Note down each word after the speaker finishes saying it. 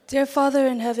Dear Father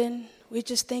in heaven, we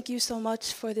just thank you so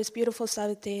much for this beautiful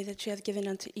Sabbath day that you have given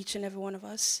unto each and every one of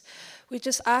us. We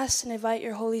just ask and invite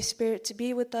your Holy Spirit to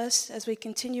be with us as we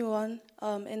continue on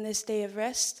in this day of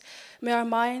rest. May our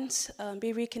minds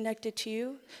be reconnected to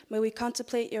you. May we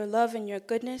contemplate your love and your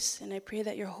goodness, and I pray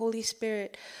that your Holy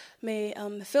Spirit may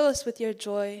fill us with your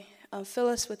joy, fill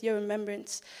us with your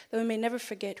remembrance, that we may never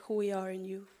forget who we are in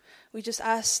you. We just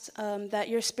ask that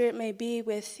your Spirit may be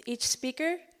with each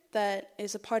speaker that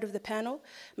is a part of the panel.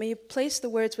 May you place the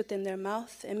words within their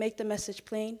mouth and make the message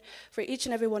plain. For each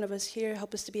and every one of us here,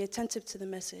 help us to be attentive to the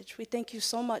message. We thank you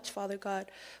so much, Father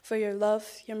God, for your love,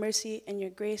 your mercy, and your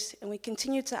grace. And we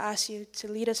continue to ask you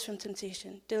to lead us from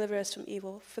temptation, deliver us from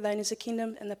evil. For thine is the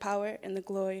kingdom and the power and the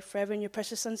glory. Forever in your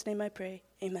precious Son's name I pray.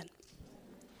 Amen.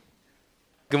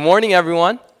 Good morning,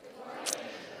 everyone.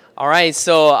 All right,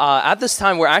 so at this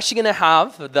time, we're actually going to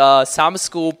have the Sabbath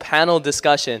School panel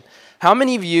discussion. How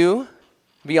many of you,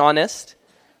 be honest,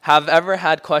 have ever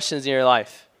had questions in your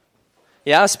life?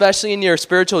 Yeah, especially in your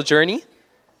spiritual journey?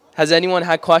 Has anyone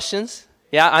had questions?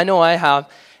 Yeah, I know I have.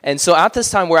 And so at this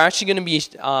time, we're actually going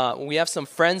to be, we have some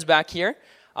friends back here.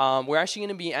 We're actually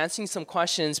going to be answering some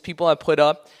questions people have put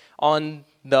up on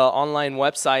the online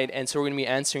website, and so we're going to be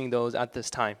answering those at this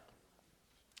time.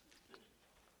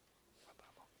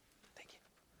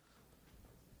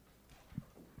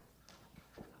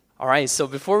 All right, so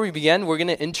before we begin, we're going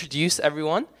to introduce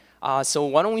everyone. So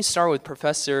why don't we start with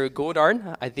Professor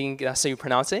Goddard? I think that's how you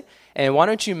pronounce it. And why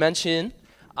don't you mention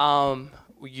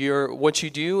what you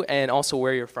do and also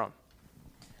where you're from?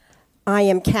 I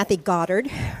am Kathy Goddard,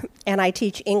 and I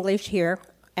teach English here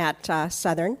at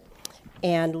Southern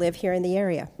and live here in the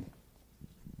area.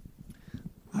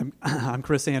 I'm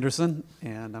Chris Anderson,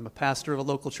 and I'm a pastor of a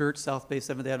local church, South Bay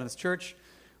Seventh-day Adventist Church.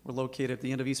 We're located at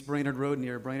the end of East Brainerd Road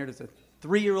near Brainerd. It's a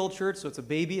 3-year-old church, so it's a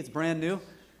baby. It's brand new,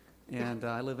 and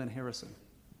I live in Harrison.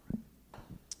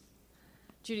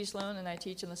 Judy Sloan, and I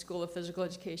teach in the School of Physical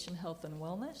Education, Health, and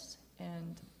Wellness,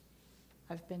 and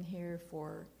I've been here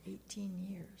for 18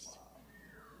 years,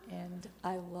 and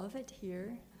I love it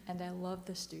here, and I love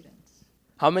the students.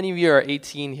 How many of you are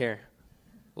 18 here?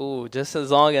 Ooh, just as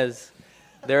long as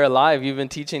they're alive, you've been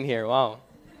teaching here. Wow.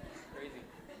 Crazy.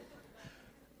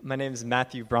 My name is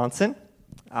Matthew Bronson.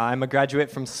 I'm a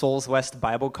graduate from Souls West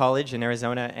Bible College in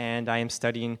Arizona, and I am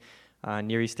studying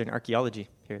Near Eastern archaeology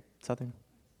here at Southern.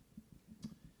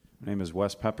 My name is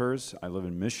Wes Peppers. I live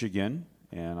in Michigan,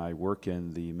 and I work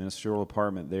in the ministerial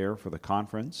department there for the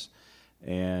conference.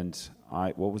 And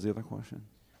what was the other question?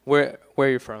 Where are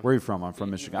you from? Where are you from? I'm from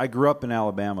Michigan. I grew up in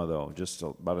Alabama, though, just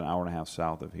about an hour and a half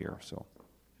south of here. So.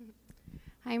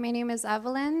 Hi, my name is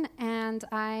Evelyn, and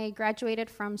I graduated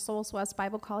from Souls West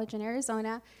Bible College in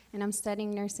Arizona, and I'm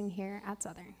studying nursing here at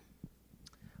Southern.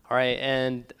 All right,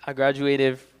 and I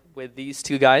graduated with these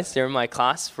two guys. They're in my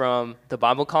class from the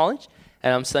Bible College,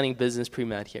 and I'm studying business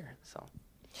pre-med here. So,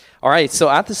 all right, so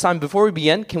at this time, before we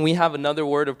begin, can we have another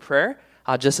word of prayer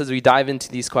just as we dive into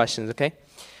these questions, okay?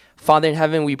 Father in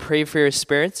heaven, we pray for your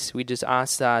spirits. We just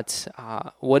ask that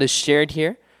what is shared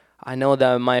here, I know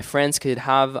that my friends could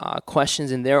have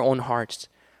questions in their own hearts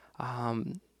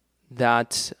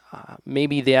that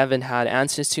maybe they haven't had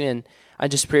answers to. And I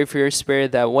just pray for your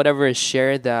spirit that whatever is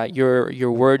shared, that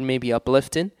your word may be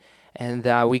uplifted, and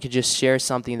that we could just share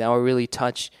something that will really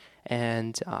touch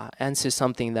and answer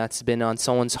something that's been on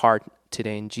someone's heart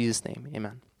today. In Jesus' name,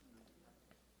 amen.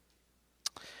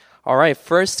 All right,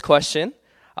 first question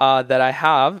that I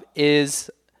have is,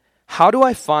 how do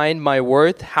I find my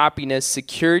worth, happiness,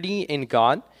 security in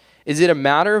God? Is it a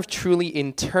matter of truly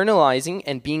internalizing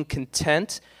and being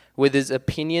content with his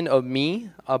opinion of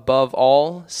me above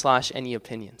all / any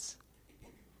opinions?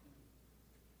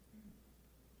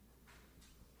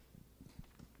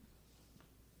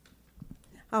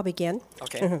 I'll begin.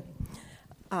 Okay.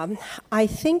 I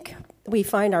think we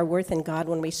find our worth in God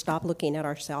when we stop looking at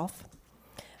ourselves.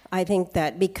 I think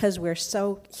that because we're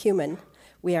so human,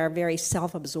 we are very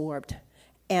self-absorbed.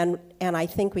 And I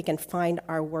think we can find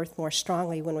our worth more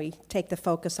strongly when we take the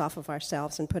focus off of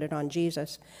ourselves and put it on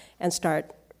Jesus and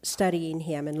start studying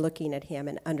him and looking at him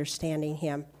and understanding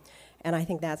him. And I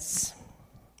think that's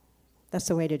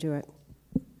the way to do it.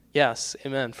 Yes,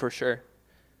 amen, for sure.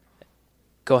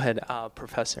 Go ahead,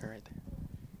 Professor. Right there.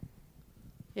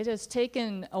 It has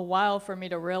taken a while for me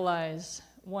to realize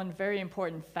one very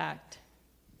important fact,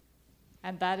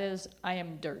 and that is I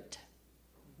am dirt.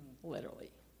 Literally.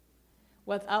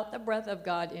 Without the breath of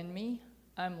God in me,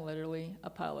 I'm literally a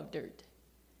pile of dirt.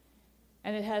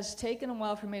 And it has taken a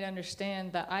while for me to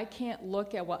understand that I can't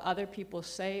look at what other people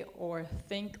say or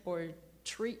think or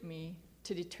treat me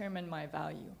to determine my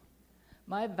value.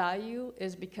 My value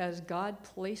is because God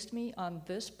placed me on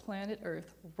this planet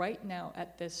Earth right now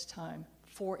at this time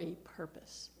for a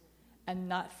purpose. And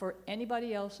not for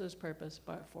anybody else's purpose,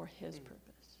 but for his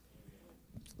purpose.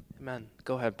 Amen.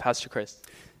 Go ahead, Pastor Chris.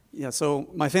 Yeah, so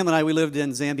my family and I, we lived in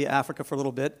Zambia, Africa for a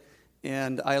little bit.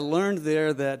 And I learned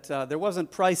there that there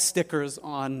wasn't price stickers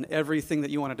on everything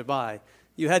that you wanted to buy.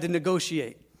 You had to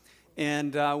negotiate.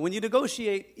 And when you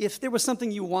negotiate, if there was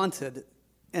something you wanted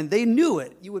and they knew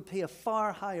it, you would pay a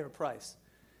far higher price.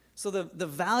 So the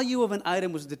value of an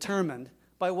item was determined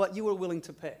by what you were willing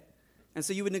to pay. And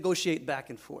so you would negotiate back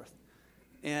and forth.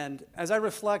 And as I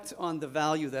reflect on the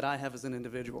value that I have as an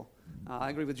individual, I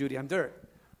agree with Judy, I'm dirt.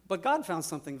 But God found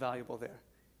something valuable there.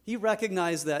 He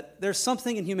recognized that there's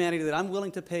something in humanity that I'm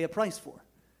willing to pay a price for.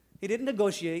 He didn't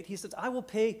negotiate. He said, I will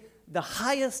pay the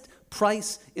highest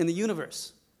price in the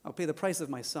universe. I'll pay the price of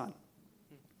my son.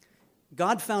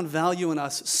 God found value in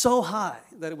us so high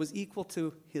that it was equal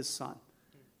to his son.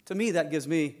 To me, that gives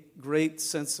me great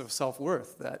sense of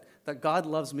self-worth, that God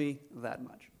loves me that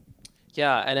much.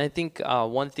 Yeah, and I think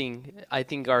one thing, I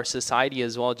think our society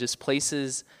as well just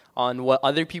places on what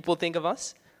other people think of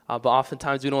us, but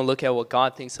oftentimes we don't look at what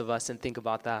God thinks of us and think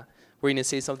about that. Were you going to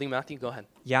say something, Matthew? Go ahead.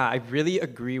 Yeah, I really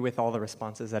agree with all the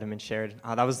responses that have been shared.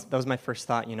 That was my first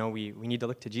thought. We need to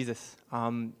look to Jesus.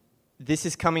 This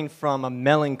is coming from a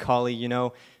melancholy.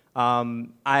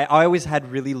 I always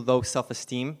had really low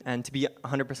self-esteem, and to be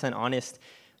 100% honest,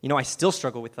 I still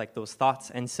struggle with those thoughts.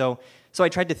 And so I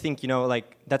tried to think,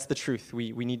 that's the truth.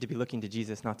 We need to be looking to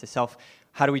Jesus, not to self.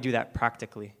 How do we do that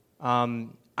practically?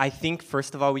 I think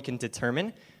first of all, we can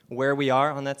determine where we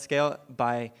are on that scale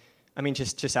by,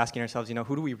 just asking ourselves,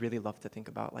 who do we really love to think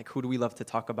about? Who do we love to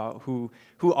talk about? Who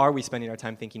are we spending our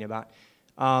time thinking about?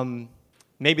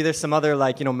 Maybe there's some other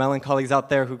melancholies out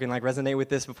there who can resonate with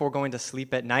this. Before going to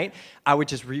sleep at night, I would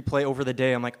just replay over the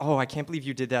day. I'm like, oh, I can't believe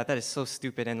you did that. That is so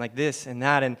stupid. And this and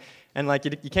that. And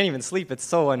you can't even sleep. It's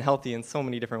so unhealthy in so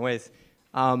many different ways.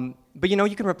 But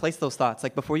you can replace those thoughts.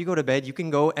 Before you go to bed, you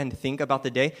can go and think about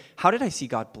the day. How did I see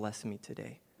God bless me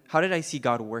today? How did I see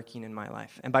God working in my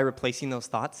life? And by replacing those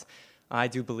thoughts, I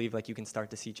do believe you can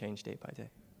start to see change day by day.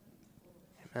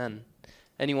 Amen.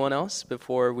 Anyone else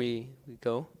before we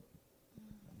go?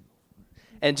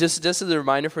 And just as a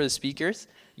reminder for the speakers,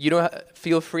 you don't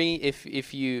feel free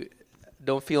if you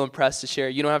don't feel impressed to share.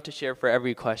 You don't have to share for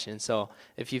every question. So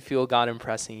if you feel God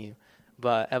impressing you,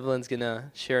 but Evelyn's gonna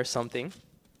share something.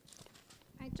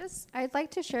 I'd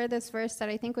like to share this verse that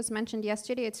I think was mentioned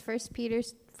yesterday. It's 1 Peter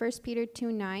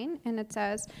 2:9, and it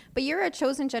says, "But you're a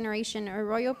chosen generation, a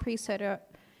royal priesthood,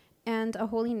 and a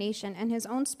holy nation, and his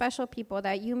own special people,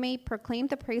 that you may proclaim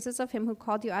the praises of him who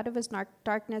called you out of his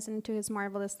darkness into his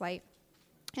marvelous light."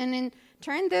 And in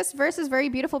turn, this verse is very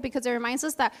beautiful because it reminds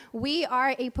us that we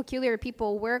are a peculiar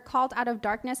people. We're called out of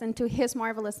darkness into his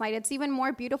marvelous light. It's even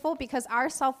more beautiful because our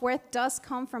self-worth does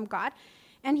come from God.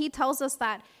 And he tells us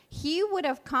that he would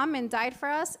have come and died for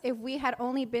us if we had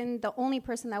only been the only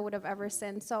person that would have ever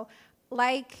sinned. So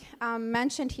like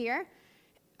mentioned here,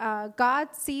 God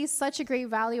sees such a great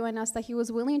value in us that he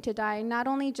was willing to die, not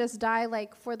only just die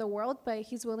for the world, but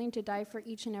he's willing to die for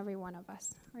each and every one of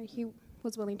us. Or he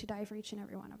was willing to die for each and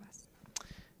every one of us.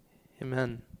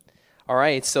 Amen. All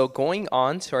right, so going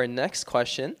on to our next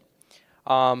question.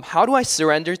 How do I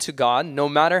surrender to God no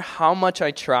matter how much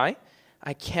I try?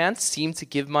 I can't seem to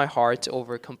give my heart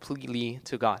over completely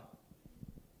to God.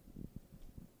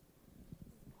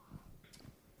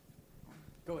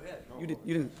 Go ahead. You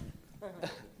didn't.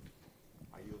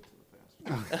 I yield to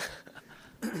the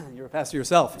pastor. You're a pastor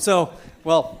yourself. So,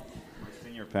 well.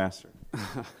 Senior pastor.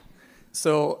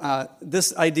 So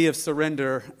this idea of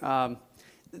surrender,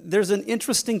 there's an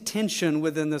interesting tension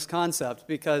within this concept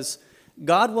because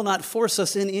God will not force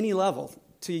us in any level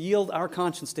to yield our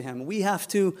conscience to him. We have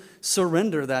to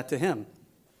surrender that to him.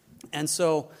 And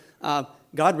so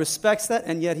God respects that,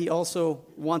 and yet he also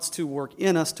wants to work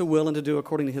in us to will and to do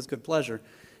according to his good pleasure.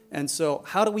 And so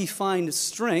how do we find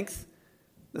strength?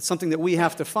 That's something that we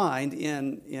have to find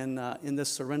in this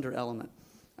surrender element.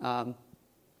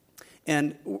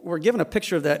 And we're given a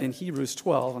picture of that in Hebrews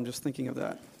 12. I'm just thinking of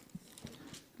that.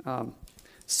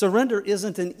 Surrender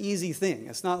isn't an easy thing.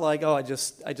 It's not like,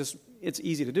 it's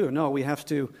easy to do. No, we have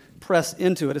to press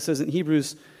into it. It says in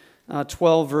Hebrews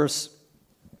 12, verse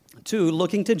 2,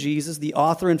 "Looking to Jesus, the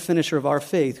author and finisher of our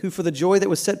faith, who for the joy that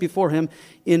was set before him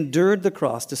endured the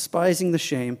cross, despising the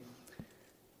shame,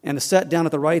 and is sat down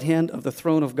at the right hand of the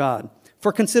throne of God.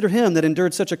 For consider him that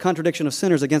endured such a contradiction of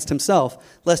sinners against himself,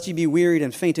 lest ye be wearied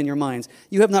and faint in your minds.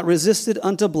 You have not resisted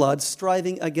unto blood,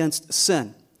 striving against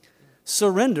sin."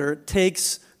 Surrender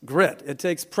takes grit. It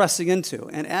takes pressing into.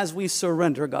 And as we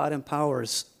surrender, God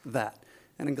empowers that.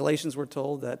 And in Galatians, we're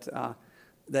told that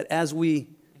as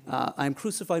I'm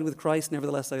crucified with Christ,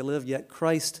 nevertheless I live, yet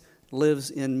Christ lives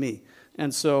in me.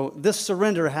 And so this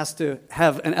surrender has to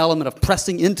have an element of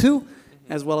pressing into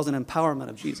as well as an empowerment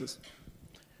of Jesus.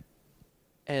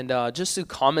 And just to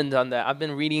comment on that, I've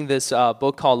been reading this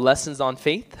book called Lessons on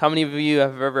Faith. How many of you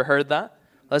have ever heard that?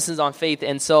 Lessons on Faith.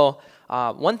 And so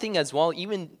one thing as well,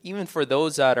 even for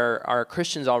those that are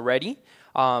Christians already,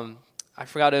 I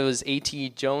forgot it was A.T.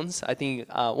 Jones, I think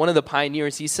one of the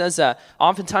pioneers, he says that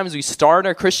oftentimes we start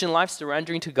our Christian life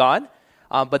surrendering to God,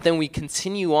 but then we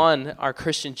continue on our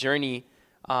Christian journey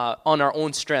on our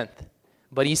own strength.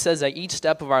 But he says that each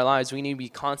step of our lives, we need to be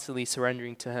constantly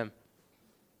surrendering to him.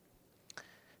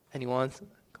 Anyone?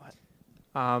 Go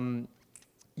ahead.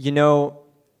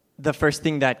 The first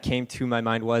thing that came to my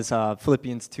mind was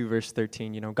Philippians 2, verse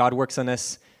 13. God works on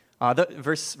us.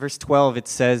 Verse 12, it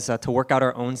says to work out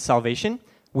our own salvation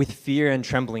with fear and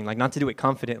trembling, like not to do it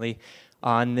confidently.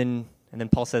 And then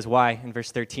Paul says why in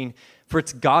verse 13. For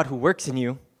it's God who works in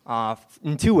you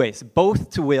in two ways,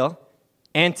 both to will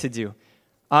and to do.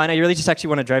 And I really just actually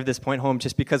want to drive this point home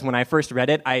just because when I first read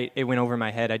it, it went over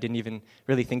my head. I didn't even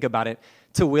really think about it.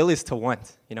 To will is to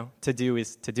want, to do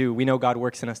is to do. We know God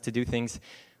works in us to do things.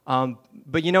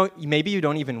 But maybe you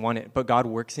don't even want it, but God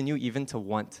works in you even to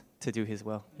want to do his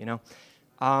will,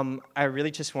 I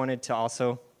really just wanted to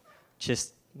also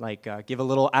just give a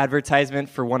little advertisement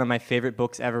for one of my favorite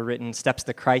books ever written, Steps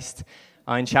to Christ.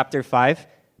 In chapter 5,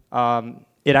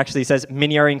 it actually says,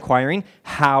 many are inquiring,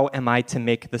 how am I to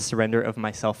make the surrender of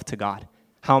myself to God?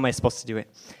 How am I supposed to do it?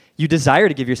 You desire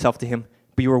to give yourself to him,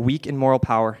 but you are weak in moral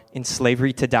power, in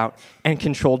slavery to doubt, and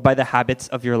controlled by the habits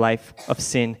of your life of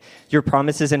sin. Your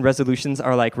promises and resolutions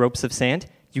are like ropes of sand.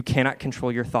 You cannot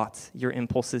control your thoughts, your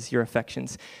impulses, your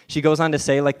affections. She goes on to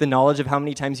say, the knowledge of how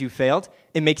many times you failed,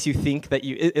 it makes you think that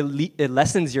it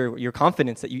lessens your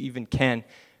confidence that you even can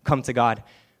come to God.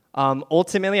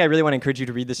 Ultimately, I really want to encourage you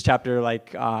to read this chapter.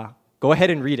 Go ahead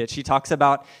and read it. She talks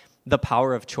about the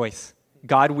power of choice.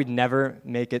 God would never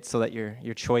make it so that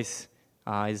your choice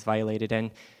is violated.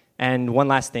 And one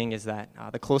last thing is that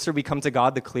the closer we come to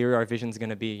God, the clearer our vision is going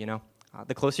to be.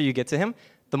 The closer you get to him,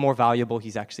 the more valuable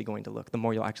he's actually going to look, the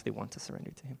more you'll actually want to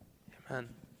surrender to him. Amen.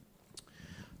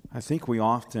 I think we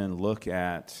often look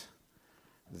at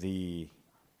the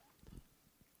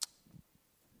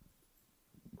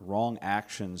wrong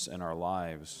actions in our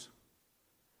lives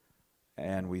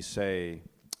and we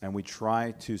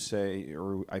try to say,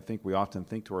 or I think we often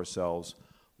think to ourselves,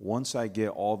 once I get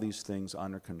all these things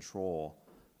under control,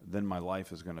 then my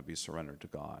life is going to be surrendered to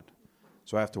God.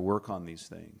 So I have to work on these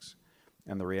things.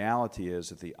 And the reality is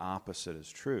that the opposite is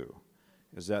true,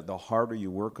 is that the harder you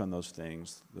work on those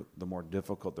things, the more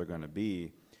difficult they're going to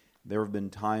be. There have been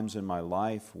times in my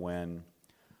life when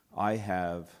I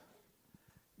have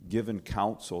given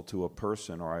counsel to a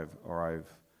person or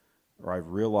I've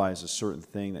realized a certain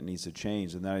thing that needs to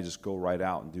change, and then I just go right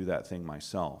out and do that thing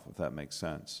myself, if that makes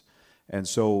sense. And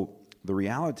so the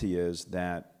reality is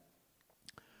that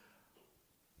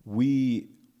we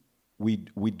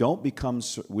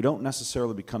don't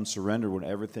necessarily become surrendered when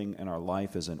everything in our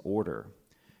life is in order.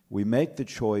 We make the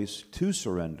choice to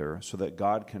surrender so that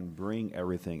God can bring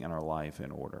everything in our life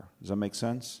in order. Does that make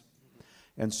sense?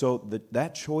 And so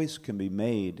that choice can be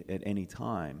made at any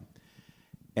time.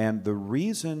 And the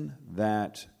reason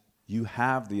that you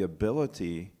have the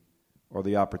ability or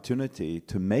the opportunity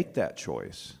to make that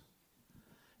choice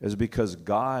is because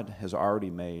God has already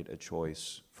made a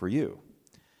choice for you.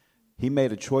 He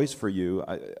made a choice for you.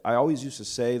 I always used to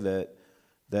say that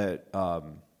I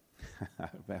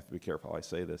have to be careful how I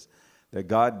say this, that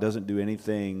God doesn't do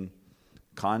anything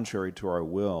contrary to our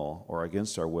will or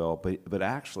against our will, but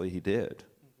actually he did.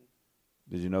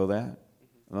 Did you know that?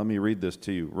 Let me read this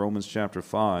to you. Romans chapter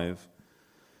 5,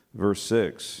 verse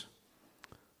 6.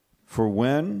 For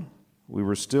when we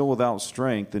were still without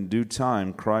strength, in due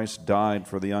time Christ died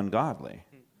for the ungodly.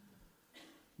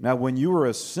 Now, when you were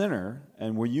a sinner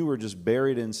and when you were just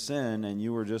buried in sin and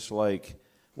you were just let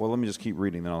me just keep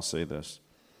reading, then I'll say this.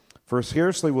 For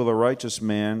scarcely will for a righteous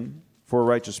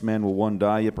man will one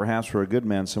die, yet perhaps for a good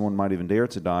man someone might even dare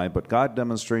to die. But God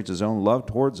demonstrates his own love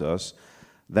towards us,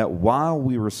 that while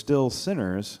we were still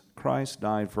sinners, Christ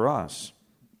died for us.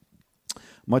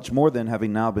 Much more then,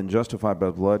 having now been justified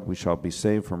by blood, we shall be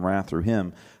saved from wrath through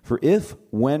him. For if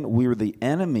when we were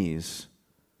enemies,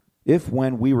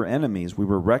 we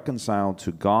were reconciled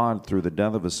to God through the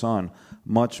death of his Son,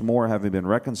 much more having been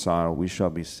reconciled, we shall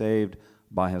be saved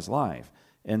by his life.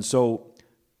 And so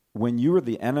when you were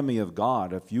the enemy of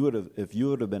God, if you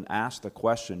would have been asked the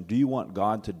question, do you want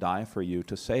God to die for you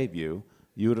to save you?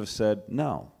 You would have said,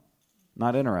 no,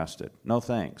 not interested. No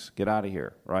thanks. Get out of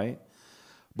here, right?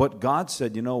 But God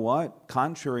said, you know what?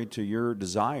 Contrary to your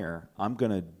desire, I'm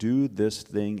going to do this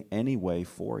thing anyway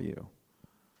for you.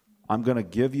 I'm going to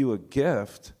give you a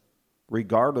gift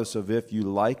regardless of if you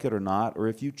like it or not, or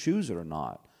if you choose it or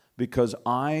not, because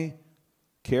I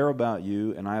care about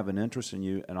you and I have an interest in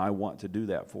you and I want to do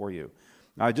that for you.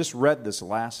 Now, I just read this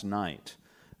last night.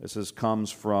 This comes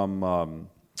from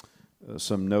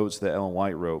some notes that Ellen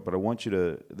White wrote, but I want you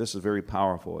to, this is very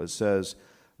powerful. It says,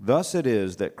 thus it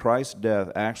is that Christ's death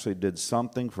actually did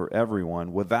something for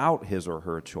everyone without his or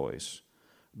her choice,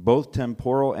 both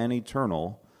temporal and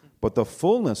eternal, but the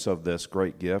fullness of this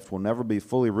great gift will never be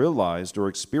fully realized or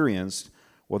experienced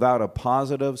without a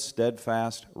positive,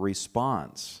 steadfast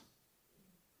response.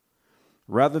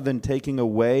 Rather than taking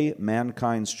away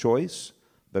mankind's choice,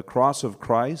 the cross of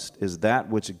Christ is that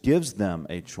which gives them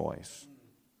a choice.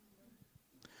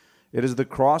 It is the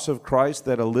cross of Christ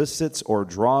that elicits or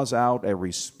draws out a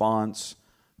response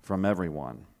from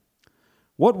everyone.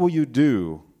 What will you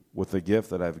do with the gift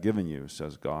that I've given you,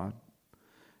 says God?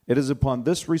 It is upon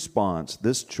this response,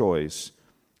 this choice,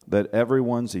 that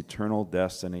everyone's eternal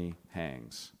destiny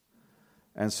hangs.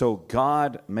 And so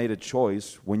God made a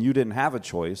choice when you didn't have a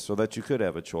choice so that you could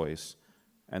have a choice.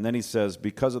 And then he says,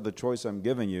 because of the choice I'm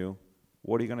giving you,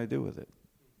 what are you going to do with it?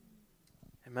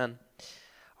 Amen.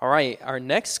 All right, our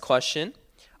next question,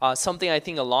 something I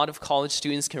think a lot of college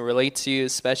students can relate to,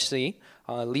 especially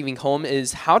leaving home,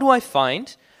 is how do I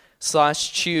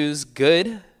find/choose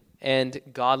good and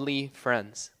godly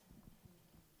friends?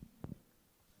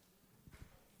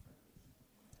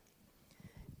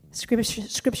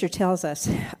 Scripture tells us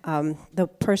the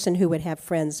person who would have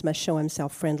friends must show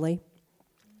himself friendly.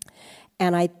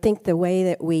 And I think the way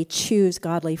that we choose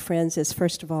godly friends is,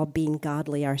 first of all, being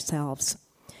godly ourselves.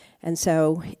 And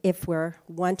so if we're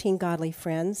wanting godly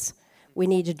friends, we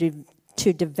need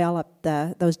to develop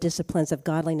those disciplines of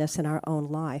godliness in our own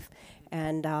life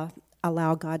and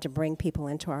allow God to bring people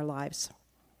into our lives.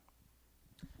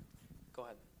 Go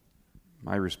ahead.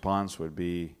 My response would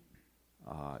be,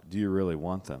 do you really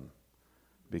want them?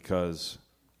 Because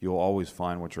you'll always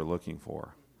find what you're looking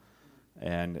for.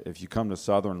 And if you come to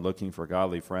Southern looking for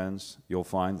godly friends, you'll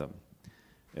find them.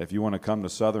 If you want to come to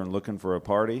Southern looking for a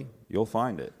party, you'll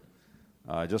find it.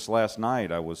 Just last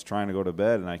night, I was trying to go to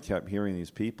bed, and I kept hearing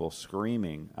these people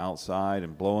screaming outside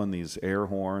and blowing these air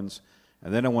horns.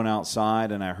 And then I went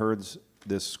outside, and I heard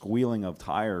this squealing of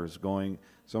tires going.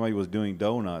 Somebody was doing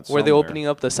donuts Were somewhere. they opening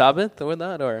up the Sabbath with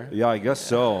that, or? Yeah, I guess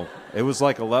so. It was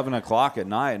like 11 o'clock at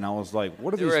night, and I was like,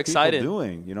 what are these people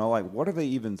doing? You know, like, what are they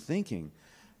even thinking?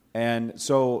 And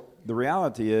so the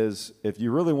reality is, if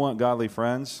you really want godly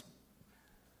friends,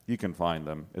 you can find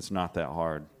them. It's not that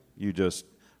hard. You just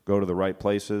go to the right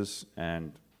places,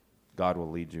 and God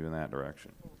will lead you in that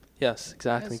direction. Yes,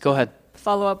 exactly. Go ahead.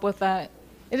 Follow up with that.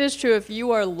 It is true, if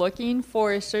you are looking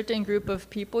for a certain group of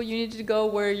people, you need to go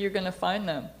where you're going to find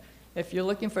them. If you're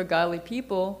looking for godly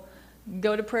people,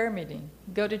 go to prayer meeting,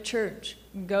 go to church,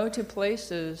 go to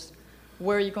places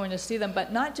where you're going to see them,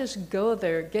 but not just go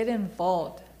there, get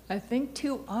involved. I think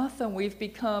too often we've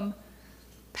become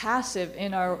passive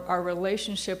in our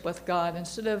relationship with God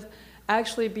instead of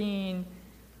actually being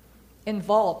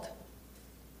involved.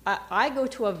 I go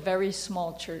to a very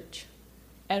small church,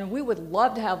 and we would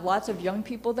love to have lots of young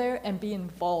people there and be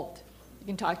involved. You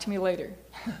can talk to me later.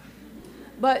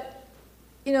 But,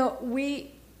 you know,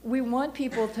 we want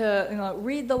people to, you know,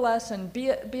 read the lesson, be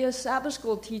a Sabbath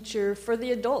school teacher for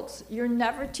the adults. You're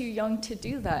never too young to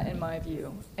do that, in my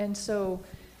view. And so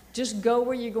just go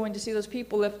where you're going to see those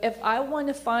people. If I want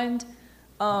to find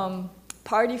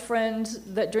party friends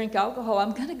that drink alcohol,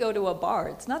 I'm going to go to a bar.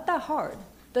 It's not that hard.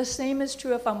 The same is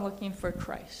true if I'm looking for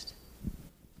Christ.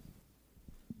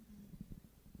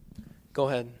 Go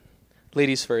ahead.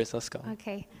 Ladies first, let's go.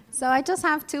 Okay, so I just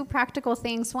have two practical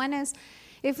things. One is,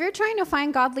 if you're trying to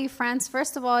find godly friends,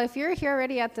 first of all, if you're here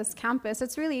already at this campus,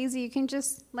 it's really easy. You can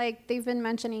just, like they've been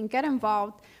mentioning, get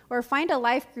involved or find a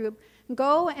life group.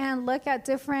 Go and look at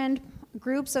different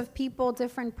groups of people,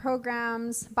 different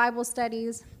programs, Bible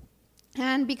studies,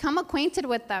 and become acquainted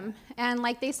with them. And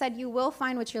like they said, you will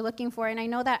find what you're looking for. And I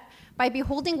know that by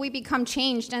beholding, we become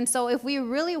changed. And so if we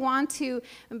really want to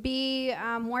be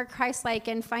more Christ-like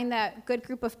and find that good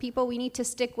group of people, we need to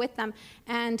stick with them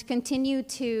and continue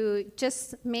to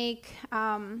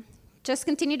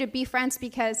continue to be friends,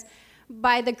 because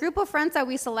by the group of friends that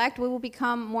we select, we will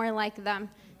become more like them.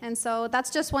 And so that's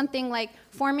just one thing, like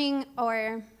forming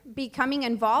or becoming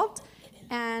involved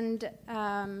and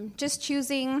just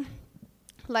choosing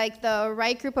like the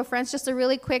right group of friends. Just a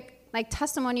really quick like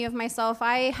testimony of myself.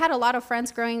 I had a lot of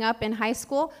friends growing up in high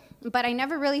school, but I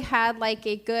never really had like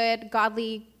a good,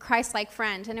 godly, Christ-like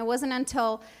friend. And it wasn't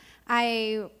until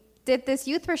I did this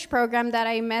Youth Rush program that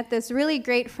I met this really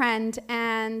great friend,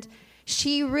 and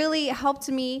she really helped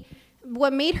me.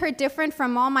 What made her different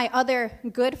from all my other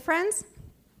good friends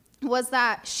was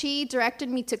that she directed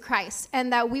me to Christ,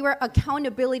 and that we were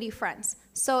accountability friends.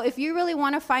 So if you really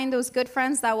want to find those good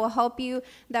friends that will help you,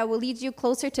 that will lead you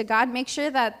closer to God, make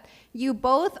sure that you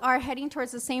both are heading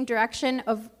towards the same direction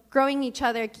of growing each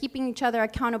other, keeping each other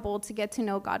accountable to get to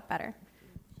know God better.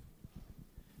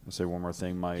 I'll say one more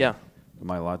thing. Am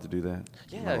I allowed to do that?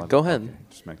 Yeah, go ahead. Okay,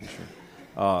 just making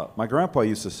sure. My grandpa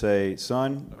used to say,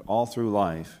 son, all through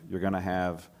life, you're going to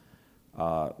have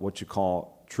what you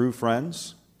call true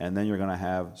friends, and then you're going to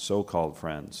have so-called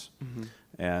friends. Mm-hmm.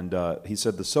 And he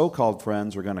said the so-called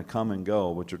friends are going to come and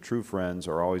go, but your true friends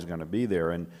are always going to be there.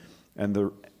 And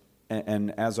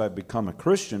as I've become a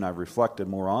Christian, I've reflected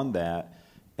more on that.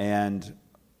 And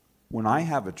when I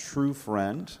have a true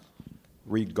friend,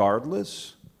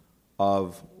 regardless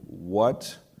of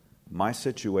what my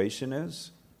situation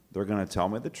is, they're going to tell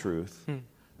me the truth, and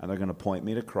they're going to point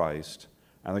me to Christ,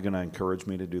 and they're going to encourage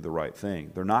me to do the right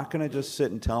thing. They're not going to just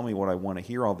sit and tell me what I want to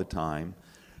hear all the time,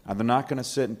 and they're not going to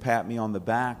sit and pat me on the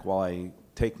back while I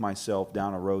take myself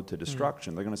down a road to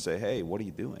destruction. They're going to say, hey, what are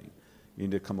you doing? You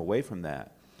need to come away from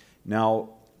that. Now,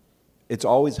 it's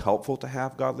always helpful to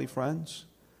have godly friends,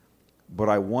 but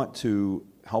I want to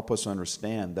help us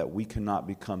understand that we cannot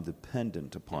become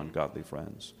dependent upon godly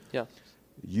friends. Yeah.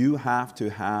 You have to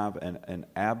have an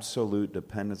absolute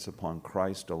dependence upon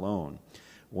Christ alone.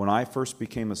 When I first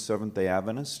became a Seventh-day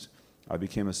Adventist, I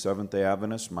became a Seventh-day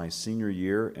Adventist my senior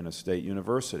year in a state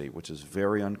university, which is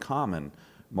very uncommon.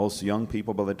 Most young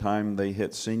people, by the time they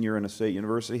hit senior in a state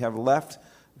university, have left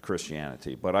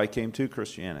Christianity, but I came to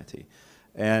Christianity.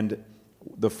 And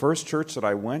the first church that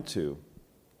I went to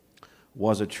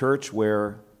was a church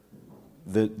where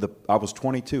I was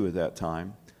 22 at that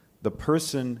time. The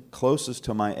person closest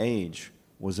to my age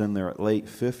was in their late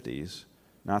 50s.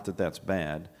 Not that that's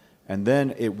bad. And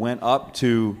then it went up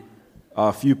to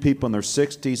a few people in their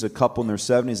 60s, a couple in their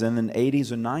 70s, and then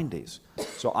 80s and 90s.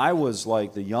 So I was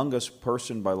like the youngest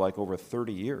person by like over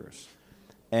 30 years.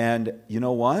 And you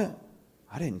know what?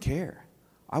 I didn't care.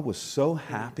 I was so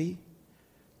happy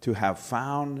to have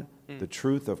found the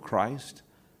truth of Christ.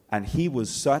 And he was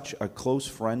such a close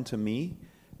friend to me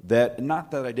that,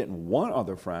 not that I didn't want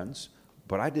other friends,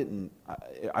 but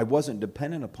I wasn't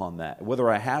dependent upon that. Whether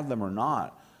I had them or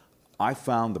not, I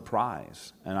found the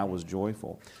prize, and I was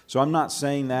joyful. So I'm not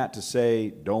saying that to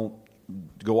say don't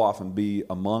go off and be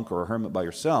a monk or a hermit by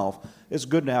yourself. It's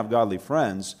good to have godly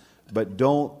friends, but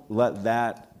don't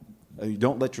let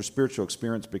your spiritual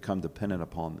experience become dependent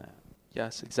upon that.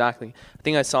 Yes, exactly. I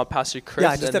think I saw Pastor Chris.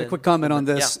 Yeah, I just had a quick comment on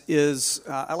this.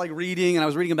 I like reading, and I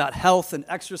was reading about health and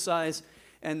exercise,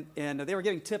 and they were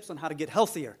giving tips on how to get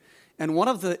healthier. And one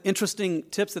of the interesting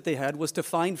tips that they had was to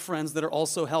find friends that are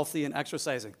also healthy and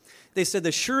exercising. They said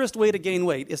the surest way to gain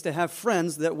weight is to have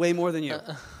friends that weigh more than you.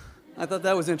 I thought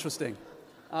that was interesting.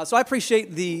 So I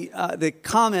appreciate the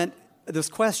comment. This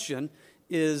question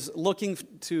is looking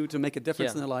to make a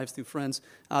difference in their lives through friends.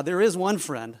 There is one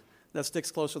friend that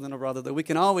sticks closer than a brother that we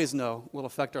can always know will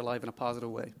affect our life in a positive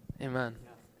way. Amen.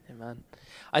 Yeah. Amen.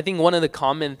 I think one of the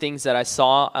common things that I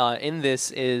saw in this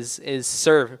is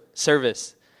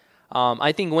service.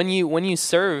 I think when you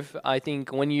serve, I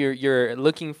think when you're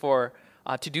looking for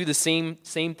to do the same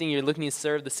thing, you're looking to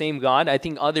serve the same God. I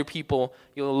think other people,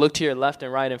 you'll look to your left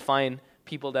and right and find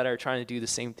people that are trying to do the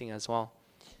same thing as well.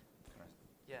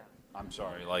 Yeah. I'm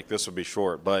sorry, like this will be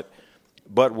short, but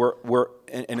we're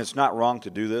and it's not wrong to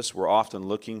do this. We're often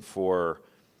looking for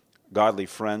godly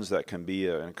friends that can be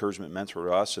an encouragement mentor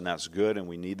to us, and that's good, and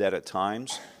we need that at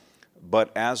times.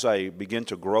 But as I begin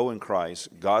to grow in Christ,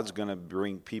 God's going to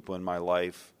bring people in my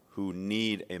life who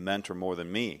need a mentor more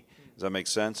than me. Does that make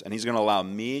sense? And he's going to allow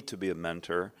me to be a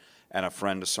mentor and a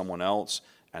friend to someone else,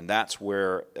 and that's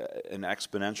where an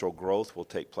exponential growth will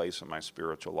take place in my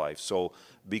spiritual life. So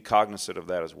be cognizant of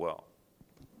that as well.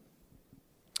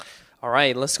 All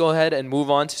right, let's go ahead and move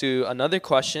on to another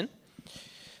question.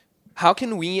 How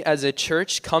can we as a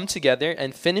church come together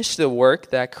and finish the work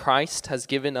that Christ has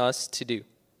given us to do?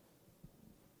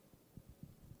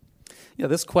 Yeah,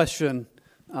 this question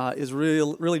is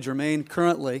really germane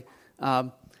currently,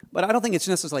 but I don't think it's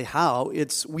necessarily how.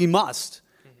 It's we must.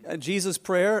 Jesus'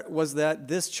 prayer was that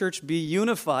this church be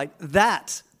unified,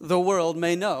 that the world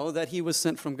may know that he was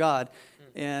sent from God.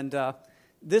 And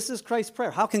this is Christ's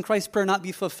prayer. How can Christ's prayer not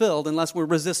be fulfilled unless we're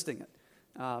resisting it?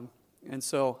 And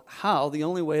so the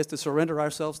only way is to surrender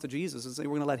ourselves to Jesus and say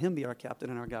we're going to let him be our captain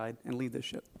and our guide and lead this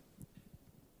ship.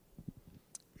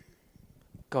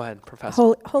 Go ahead,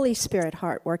 Professor. Holy Spirit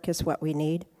heart work is what we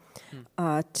need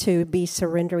to be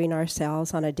surrendering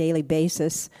ourselves on a daily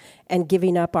basis and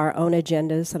giving up our own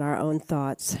agendas and our own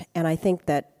thoughts. And I think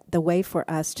that the way for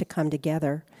us to come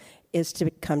together is to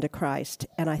come to Christ.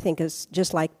 And I think it's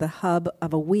just like the hub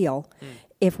of a wheel.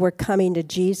 If we're coming to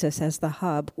Jesus as the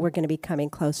hub, we're going to be coming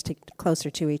closer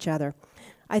to each other.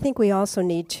 I think we also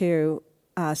need to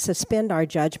suspend our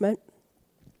judgment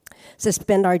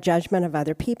of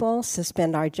other people,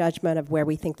 suspend our judgment of where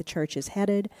we think the church is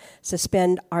headed,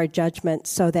 suspend our judgment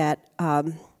so that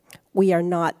we are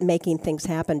not making things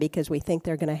happen because we think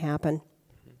they're going to happen.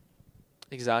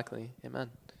 Exactly. Amen.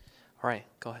 All right,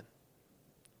 go ahead.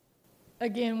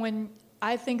 Again, when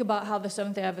I think about how the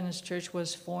Seventh-day Adventist Church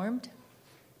was formed,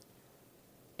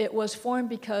 it was formed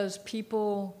because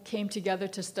people came together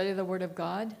to study the Word of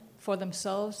God for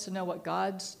themselves, to know what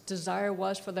God's desire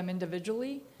was for them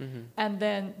individually, and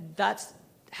then that's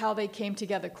how they came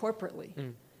together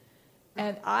corporately.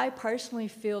 And I personally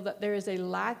feel that there is a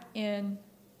lack in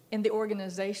the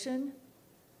organization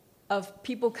of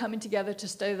people coming together to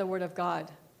study the Word of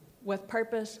God with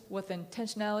purpose, with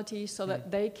intentionality, so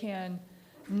that they can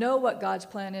know what God's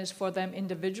plan is for them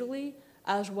individually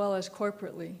as well as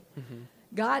corporately.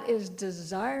 God is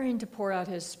desiring to pour out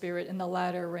his Spirit in the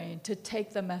latter rain to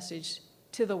take the message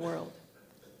to the world.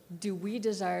 Do we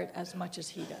desire it as much as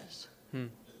he does?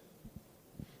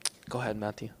 Go ahead,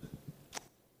 Matthew.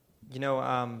 You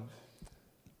know,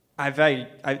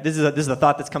 this is a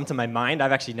thought that's come to my mind.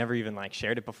 I've actually never even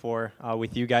shared it before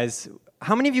with you guys.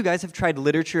 How many of you guys have tried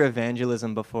literature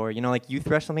evangelism before? You know, like Youth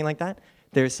Rush, something like that?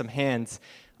 There's some hands.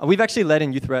 We've actually led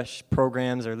in Youth Rush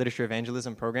programs or literature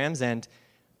evangelism programs, and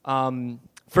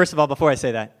first of all, before I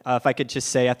say that, if I could just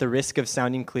say, at the risk of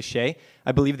sounding cliche,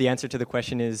 I believe the answer to the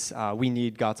question is we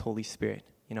need God's Holy Spirit.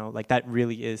 You know, that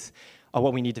really is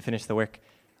what we need to finish the work.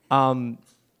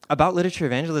 About literature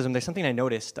evangelism, there's something I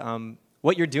noticed.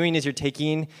 What you're doing is you're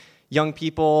taking young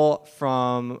people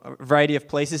from a variety of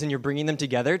places and you're bringing them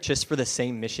together just for the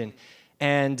same mission.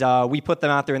 And we put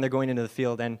them out there and they're going into the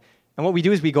field. And what we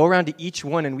do is we go around to each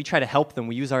one and we try to help them.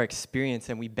 We use our experience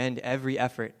and we bend every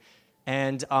effort.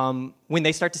 And when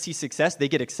they start to see success, they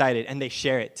get excited, and they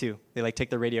share it too. They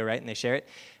take the radio, right, and they share it.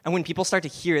 And when people start to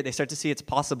hear it, they start to see it's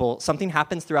possible. Something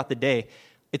happens throughout the day.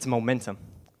 It's momentum.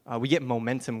 We get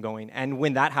momentum going. And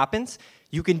when that happens,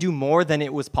 you can do more than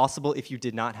it was possible if you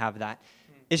did not have that.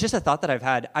 It's just a thought that I've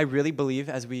had. I really believe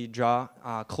as we draw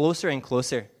closer and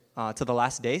closer to the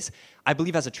last days, I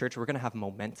believe as a church we're going to have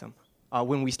momentum.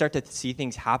 When we start to see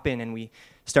things happen and we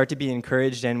start to be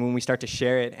encouraged, and when we start to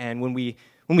share it, and when we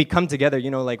come together,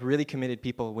 really committed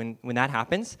people, when that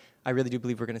happens, I really do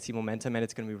believe we're going to see momentum, and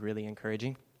it's going to be really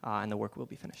encouraging, and the work will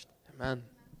be finished. Amen.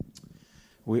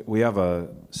 We have a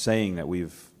saying that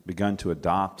we've begun to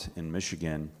adopt in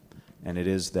Michigan, and it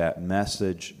is that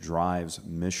message drives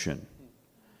mission.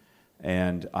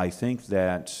 And I think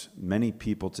that many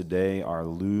people today are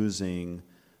losing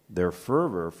their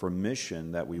fervor for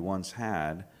mission that we once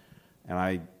had, and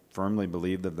I firmly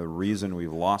believe that the reason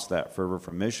we've lost that fervor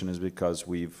for mission is because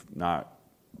we've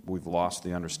lost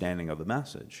the understanding of the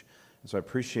message. And so I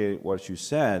appreciate what you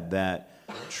said, that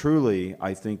truly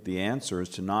I think the answer is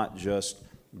to not just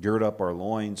gird up our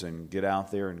loins and get out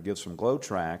there and give some glow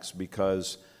tracks,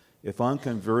 because if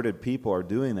unconverted people are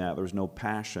doing that, there's no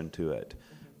passion to it.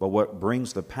 But what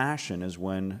brings the passion is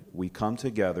when we come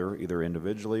together, either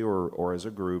individually or as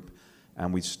a group,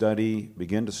 and we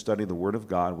begin to study the Word of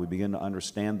God. We begin to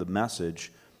understand the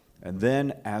message, and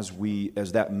then as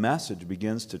that message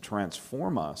begins to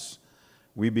transform us,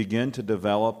 we begin to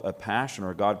develop a passion,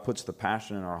 or God puts the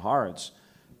passion in our hearts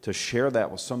to share that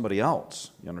with somebody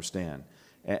else. You understand?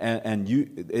 And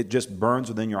it just burns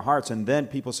within your hearts, and then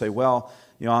people say, "Well,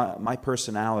 my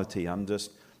personality, I'm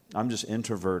just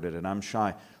introverted and I'm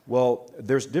shy." Well,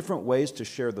 there's different ways to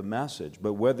share the message,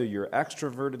 but whether you're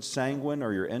extroverted, sanguine,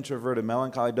 or you're introverted,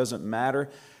 melancholy, doesn't matter.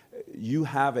 You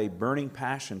have a burning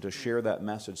passion to share that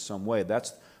message some way.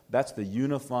 That's the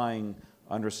unifying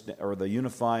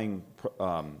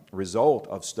result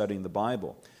of studying the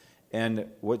Bible. And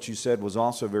what you said was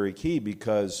also very key,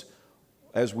 because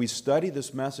as we study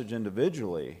this message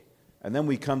individually, and then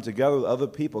we come together with other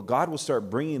people, God will start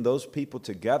bringing those people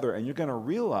together, and you're going to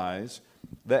realize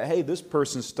that, hey, this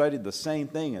person studied the same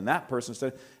thing, and that person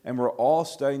studied, and we're all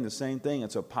studying the same thing.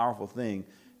 It's a powerful thing.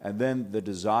 And then the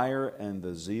desire and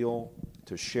the zeal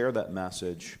to share that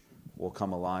message will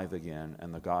come alive again,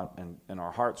 and and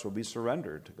our hearts will be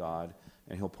surrendered to God,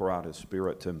 and He'll pour out His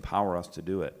Spirit to empower us to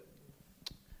do it.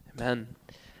 Amen.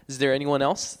 Is there anyone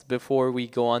else before we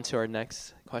go on to our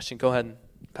next question? Go ahead,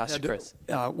 Pastor Chris.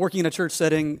 Working in a church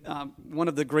setting, one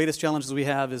of the greatest challenges we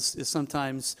have is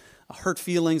sometimes hurt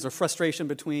feelings or frustration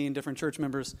between different church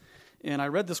members. And I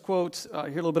read this quote here a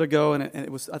little bit ago, and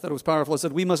I thought it was powerful. It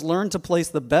said, "We must learn to place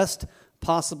the best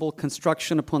possible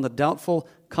construction upon the doubtful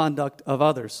conduct of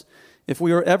others. If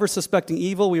we are ever suspecting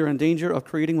evil, we are in danger of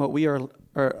creating what we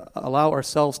allow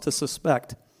ourselves to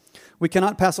suspect. We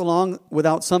cannot pass along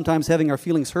without sometimes having our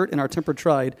feelings hurt and our temper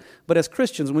tried. But as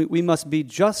Christians, we must be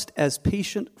just as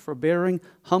patient, forbearing,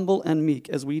 humble, and meek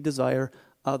as we desire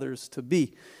others to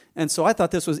be." And so I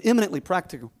thought this was eminently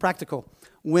practical.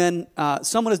 When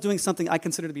someone is doing something I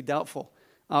consider to be doubtful,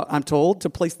 I'm told to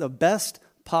place the best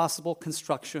possible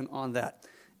construction on that.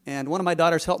 And one of my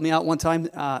daughters helped me out one time.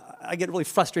 I get really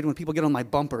frustrated when people get on my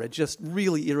bumper. It just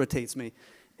really irritates me.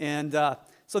 And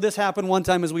so this happened one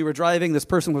time as we were driving. This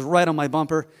person was right on my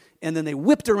bumper, and then they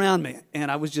whipped around me,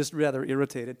 and I was just rather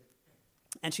irritated.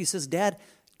 And she says, "Dad,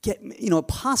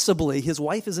 possibly his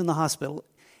wife is in the hospital,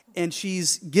 and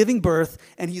she's giving birth,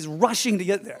 and he's rushing to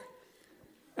get there."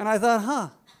 And I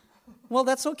thought, well,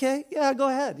 that's okay. Yeah, go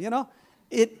ahead,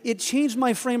 It changed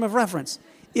my frame of reference.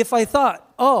 If I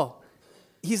thought,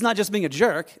 he's not just being a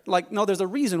jerk, no, there's a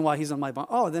reason why he's on my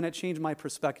bumper. Then it changed my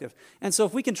perspective. And so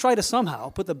if we can try to somehow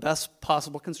put the best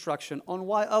possible construction on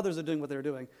why others are doing what they're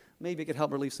doing, maybe it could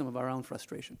help relieve some of our own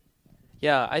frustration.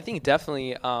 Yeah, I think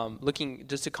definitely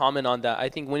just to comment on that, I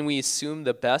think when we assume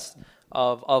the best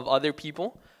of other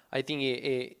people, I think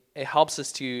it helps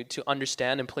us to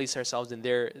understand and place ourselves in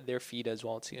their feet as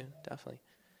well too, definitely.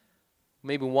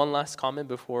 Maybe one last comment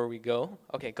before we go.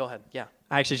 Okay, go ahead. Yeah.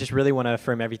 I actually just really want to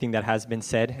affirm everything that has been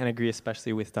said, and agree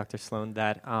especially with Dr. Sloan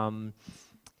that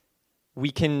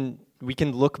we can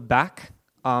look back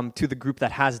to the group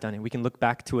that has done it. We can look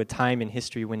back to a time in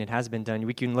history when it has been done.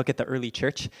 We can look at the early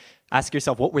church, ask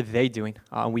yourself, what were they doing?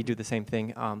 We do the same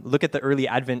thing. Look at the early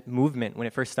Advent movement when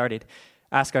it first started.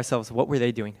 Ask ourselves, what were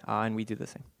they doing? And we do the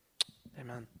same.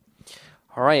 Amen.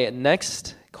 All right,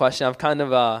 next question. I've kind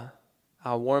of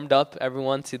warmed up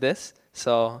everyone to this.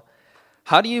 So,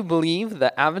 how do you believe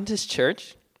the Adventist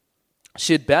Church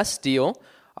should best deal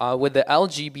with the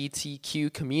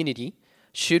LGBTQ community?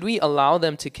 Should we allow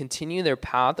them to continue their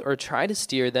path or try to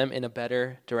steer them in a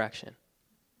better direction?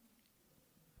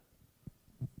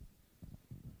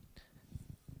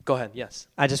 Go ahead, yes.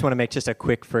 I just want to make just a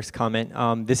quick first comment.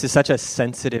 This is such a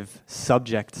sensitive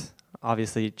subject,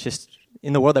 obviously, just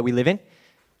in the world that we live in.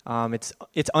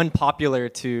 It's unpopular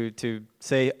to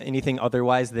say anything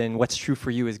otherwise than what's true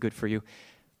for you is good for you.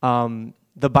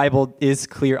 The Bible is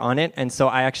clear on it, and so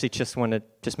I actually just want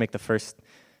to make the first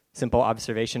simple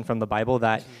observation from the Bible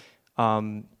that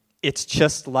it's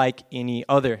just like any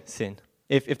other sin.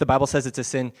 If the Bible says it's a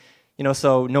sin,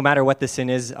 so no matter what the sin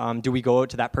is, do we go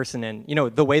to that person and,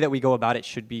 the way that we go about it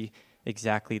should be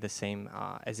exactly the same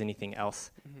as anything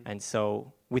else. Mm-hmm. And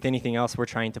so with anything else, we're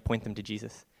trying to point them to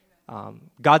Jesus.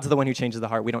 God's the one who changes the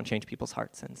heart. We don't change people's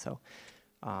hearts. And so,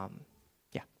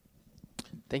 yeah.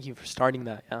 Thank you for starting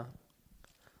that, yeah.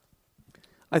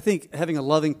 I think having a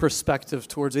loving perspective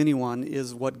towards anyone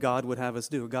is what God would have us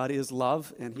do. God is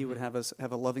love, and He would have us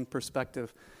have a loving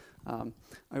perspective.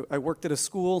 I worked at a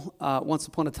school once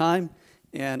upon a time,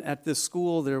 and at this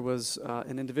school there was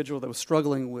an individual that was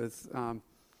struggling with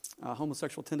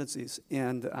homosexual tendencies.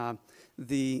 And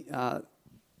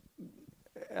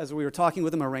as we were talking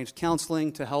with him, I arranged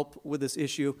counseling to help with this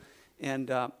issue. And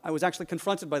I was actually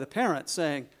confronted by the parent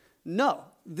saying, "No,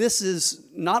 this is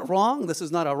not wrong. This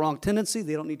is not a wrong tendency.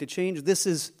 They don't need to change. This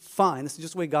is fine. This is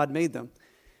just the way God made them."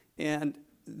 And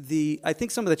I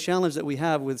think some of the challenge that we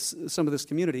have with some of this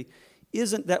community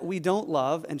isn't that we don't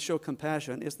love and show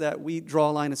compassion. It's that we draw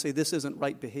a line and say this isn't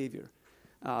right behavior.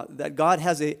 That God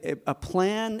has a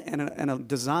plan and a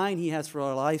design He has for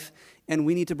our life, and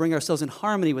we need to bring ourselves in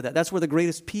harmony with that. That's where the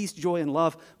greatest peace, joy, and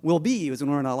love will be, is when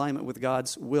we're in alignment with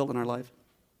God's will in our life.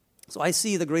 So I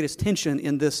see the greatest tension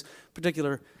in this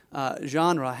particular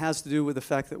genre has to do with the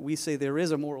fact that we say there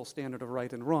is a moral standard of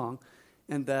right and wrong,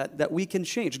 and that we can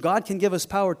change. God can give us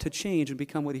power to change and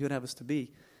become what He would have us to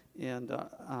be. And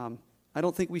I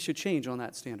don't think we should change on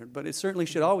that standard, but it certainly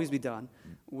should always be done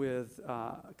with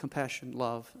compassion,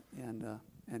 love,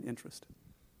 and interest.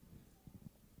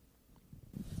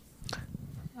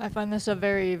 I find this a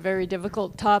very, very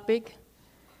difficult topic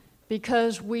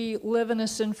because we live in a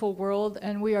sinful world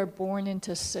and we are born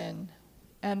into sin.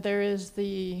 And there is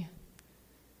the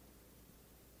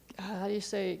how do you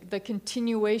say, the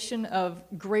continuation of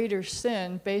greater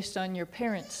sin based on your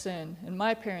parents' sin and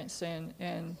my parents' sin.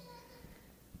 And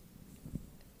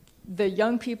the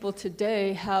young people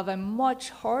today have a much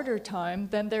harder time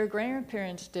than their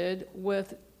grandparents did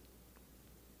with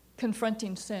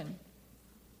confronting sin.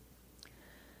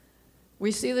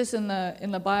 We see this in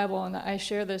the Bible, and I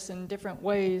share this in different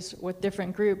ways with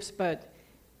different groups, but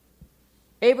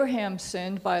Abraham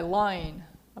sinned by lying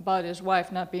about his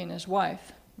wife not being his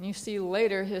wife. And you see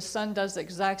later his son does the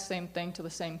exact same thing to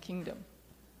the same kingdom.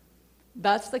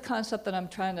 That's the concept that I'm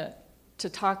trying to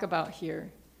talk about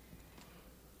here.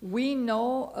 We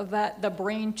know that the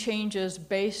brain changes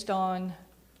based on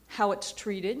how it's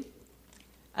treated,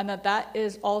 and that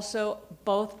is also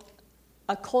both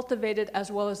a cultivated as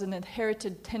well as an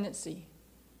inherited tendency.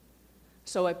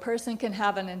 So a person can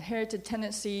have an inherited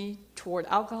tendency toward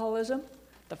alcoholism.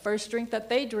 The first drink that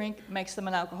they drink makes them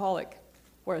an alcoholic,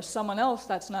 whereas someone else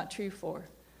that's not true for.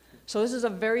 So this is a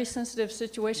very sensitive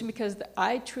situation because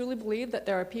I truly believe that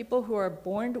there are people who are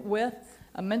born with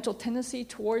a mental tendency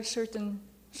towards certain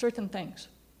things.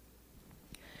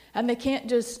 And they can't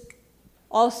just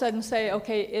all of a sudden say,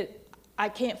 okay, I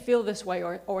can't feel this way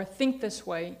or think this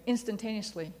way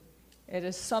instantaneously. It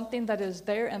is something that is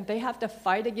there, and they have to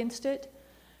fight against it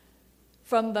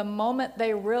from the moment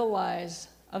they realize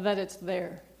that it's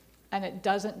there, and it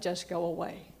doesn't just go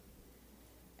away.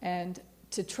 And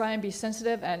to try and be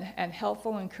sensitive and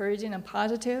helpful, encouraging, and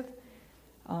positive,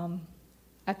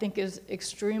 I think is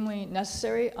extremely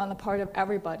necessary on the part of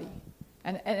everybody.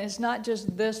 And it's not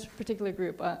just this particular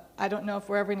group. I don't know if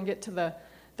we're ever going to get to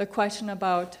the question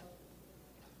about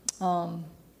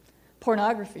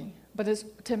pornography.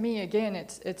 But to me, again,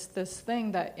 it's this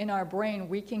thing that in our brain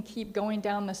we can keep going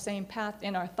down the same path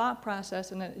in our thought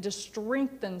process, and it just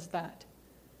strengthens that.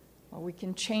 Or we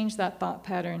can change that thought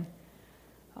pattern.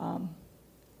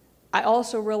 I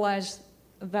also realize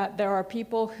that there are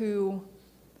people who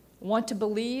want to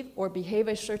believe or behave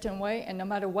a certain way, and no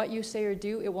matter what you say or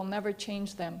do, it will never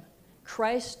change them.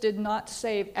 Christ did not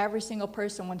save every single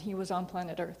person when he was on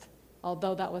planet Earth,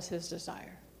 although that was his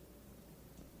desire.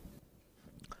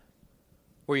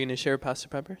 Were you going to share, Pastor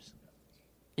Peppers?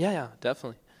 Yeah,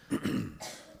 definitely. I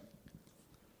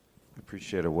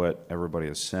appreciated what everybody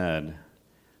has said.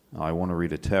 I want to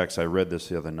read a text. I read this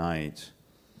the other night,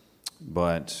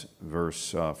 but 1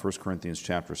 Corinthians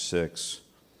chapter 6,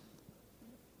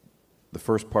 the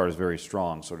first part is very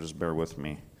strong, so just bear with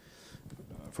me.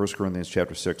 1 Corinthians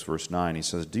chapter 6, verse 9, he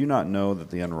says, "Do you not know that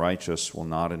the unrighteous will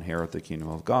not inherit the kingdom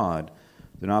of God?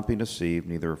 Do not be deceived,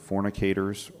 neither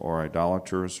fornicators, or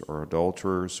idolaters, or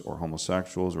adulterers, or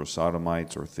homosexuals, or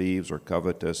sodomites, or thieves, or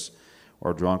covetous,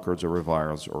 or drunkards, or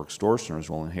revilers, or extortioners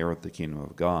will inherit the kingdom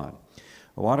of God."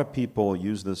 A lot of people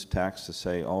use this text to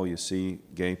say, oh, you see,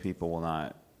 gay people will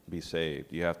not be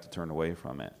saved. You have to turn away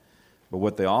from it. But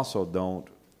what they also don't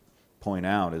point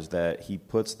out is that he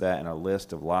puts that in a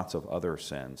list of lots of other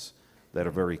sins that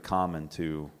are very common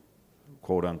to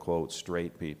quote-unquote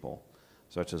straight people,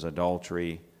 such as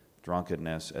adultery,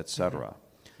 drunkenness, etc.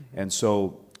 And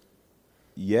so,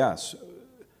 yes,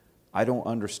 I don't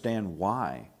understand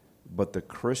why, but the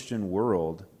Christian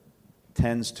world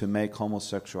tends to make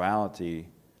homosexuality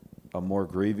a more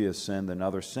grievous sin than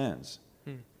other sins.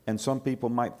 And some people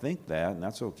might think that, and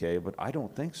that's okay, but I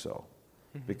don't think so.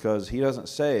 Because he doesn't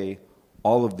say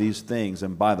all of these things,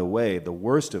 and by the way, the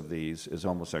worst of these is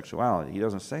homosexuality. He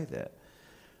doesn't say that.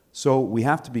 So we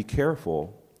have to be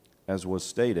careful, as was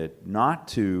stated, not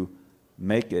to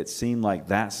make it seem like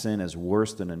that sin is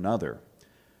worse than another.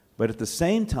 But at the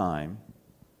same time,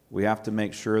 we have to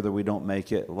make sure that we don't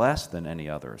make it less than any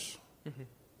others.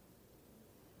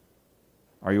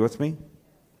 Are you with me?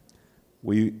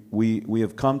 We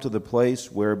have come to the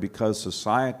place where, because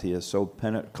society is so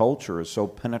culture is so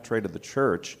penetrated the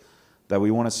church, that we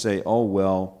want to say, oh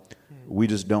well, we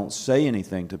just don't say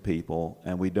anything to people,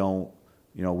 and we don't,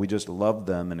 we just love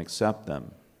them and accept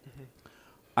them.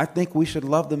 I think we should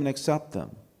love them and accept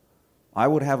them. I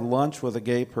would have lunch with a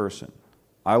gay person.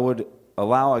 I would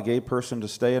allow a gay person to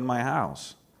stay in my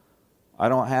house. I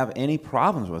don't have any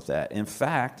problems with that. In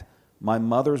fact, my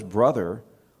mother's brother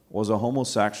was a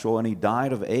homosexual, and he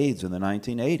died of AIDS in the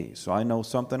 1980s, so I know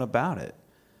something about it.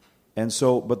 And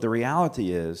so, but the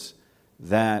reality is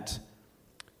that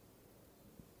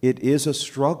it is a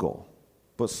struggle,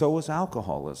 but so is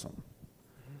alcoholism.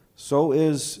 So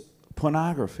is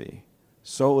pornography.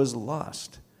 So is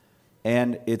lust.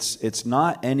 And it's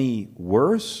not any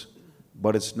worse,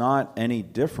 but it's not any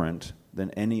different than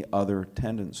any other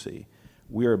tendency.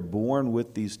 We are born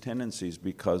with these tendencies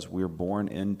because we're born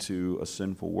into a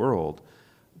sinful world.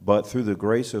 But through the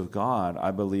grace of God,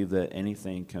 I believe that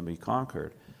anything can be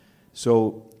conquered.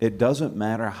 So it doesn't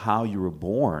matter how you were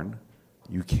born,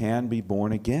 you can be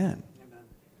born again. Amen.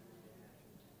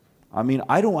 I mean,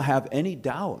 I don't have any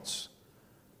doubts.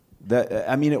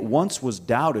 It once was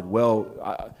doubted.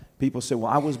 Well, people say,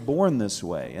 well, I was born this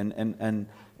way, and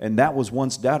that was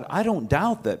once doubted. I don't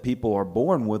doubt that people are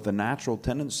born with a natural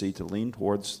tendency to lean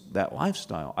towards that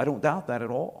lifestyle. I don't doubt that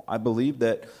at all. I believe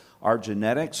that our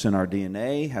genetics and our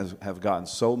DNA have gotten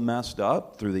so messed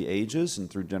up through the ages and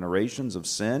through generations of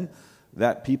sin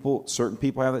that certain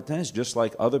people have that tendency, just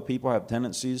like other people have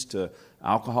tendencies to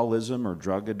alcoholism or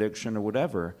drug addiction or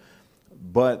whatever.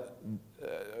 But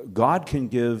God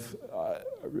can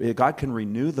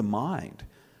renew the mind,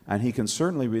 and He can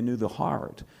certainly renew the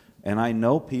heart. And I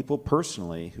know people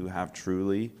personally who have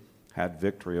truly had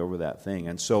victory over that thing.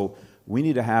 And so we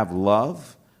need to have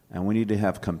love, and we need to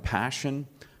have compassion.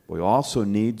 We also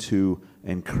need to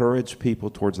encourage people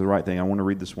towards the right thing. I want to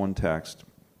read this one text,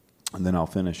 and then I'll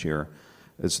finish here.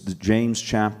 It's James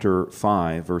chapter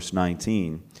 5, verse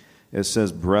 19. It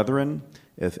says, "Brethren,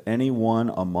 if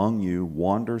anyone among you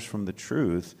wanders from the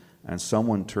truth, and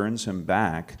someone turns him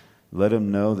back, let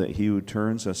him know that he who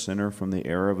turns a sinner from the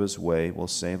error of his way will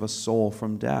save a soul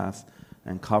from death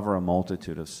and cover a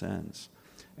multitude of sins."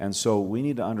 And so we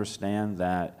need to understand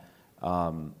that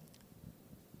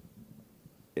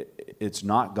it's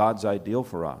not God's ideal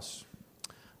for us.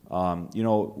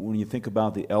 When you think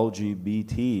about the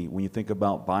LGBT, when you think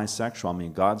about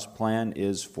bisexual, God's plan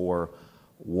is for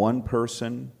one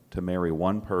person to marry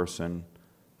one person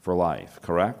for life,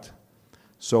 correct?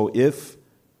 So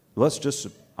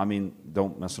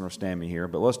don't misunderstand me here,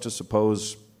 but let's just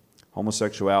suppose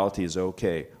homosexuality is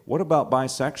okay. What about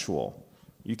bisexual?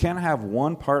 You can't have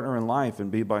one partner in life and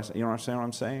be bisexual. You understand what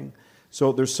I'm saying?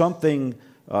 So there's something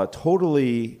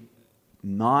totally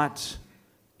not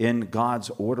in God's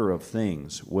order of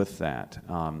things with that.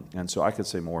 And so I could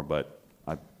say more, but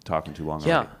I'm talking too long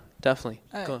already. Yeah, definitely.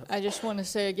 I just want to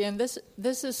say again,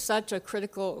 this is such a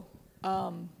critical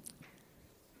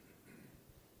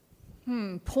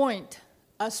point,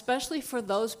 especially for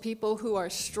those people who are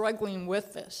struggling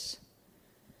with this.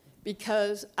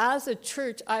 Because as a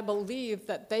church, I believe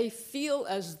that they feel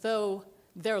as though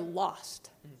they're lost,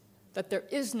 that there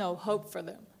is no hope for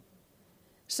them.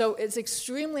 So it's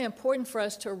extremely important for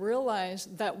us to realize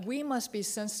that we must be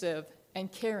sensitive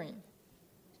and caring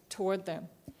toward them.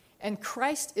 And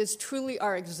Christ is truly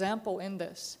our example in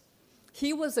this.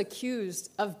 He was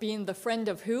accused of being the friend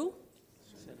of who?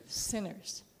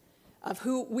 Sinners. Of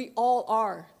who we all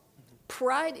are.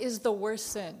 Pride is the worst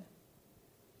sin.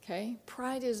 Okay?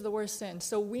 Pride is the worst sin.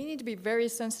 So we need to be very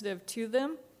sensitive to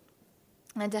them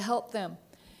and to help them.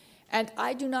 And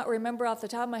I do not remember off the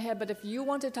top of my head, but if you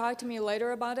want to talk to me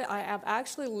later about it, I have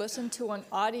actually listened to an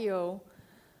audio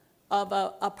of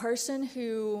a person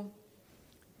who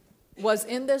was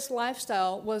in this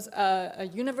lifestyle, was a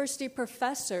university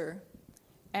professor,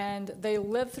 and they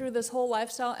lived through this whole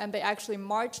lifestyle, and they actually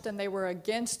marched, and they were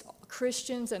against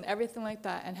Christians and everything like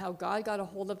that, and how God got a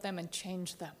hold of them and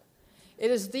changed them. It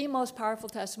is the most powerful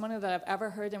testimony that I've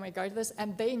ever heard in regard to this,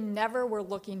 and they never were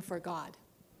looking for God.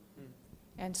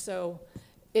 And so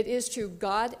it is true.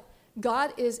 God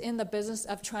is in the business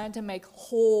of trying to make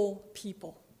whole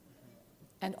people.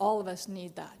 And all of us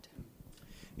need that.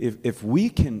 If we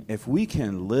can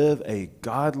live a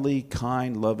godly,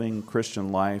 kind, loving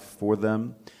Christian life for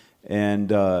them,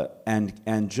 and what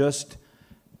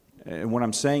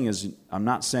I'm saying is, I'm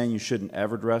not saying you shouldn't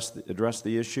ever address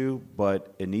the issue,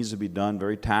 but it needs to be done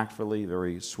very tactfully,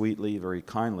 very sweetly, very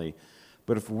kindly.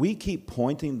 But if we keep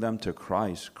pointing them to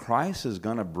Christ, Christ is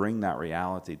going to bring that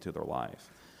reality to their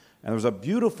life. And there's a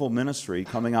beautiful ministry,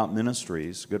 Coming Out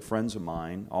Ministries, good friends of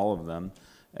mine, all of them.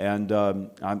 And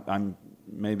I'm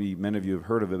maybe many of you have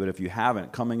heard of it, but if you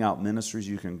haven't, Coming Out Ministries,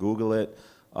 you can Google it.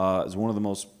 It's one of the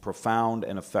most profound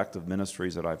and effective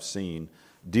ministries that I've seen,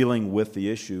 dealing with the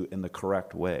issue in the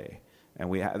correct way.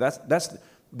 And the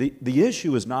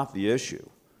issue is not the issue.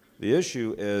 The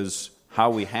issue is how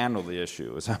we handle the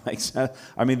issue. Does that make sense?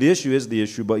 The issue is the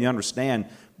issue, but you understand,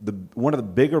 one of the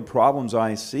bigger problems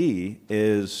I see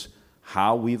is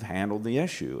how we've handled the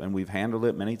issue. And we've handled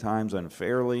it many times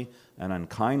unfairly and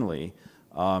unkindly.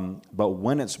 But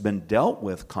when it's been dealt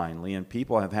with kindly and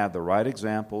people have had the right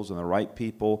examples and the right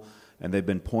people and they've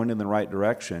been pointed in the right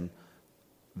direction,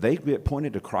 they get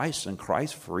pointed to Christ and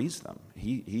Christ frees them.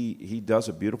 He does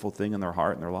a beautiful thing in their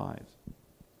heart and their lives.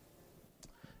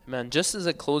 Man, just as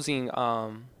a closing,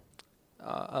 one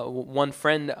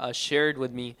friend shared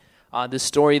with me this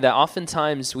story that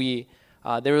oftentimes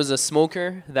there was a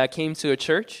smoker that came to a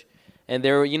church, and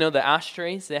there were, the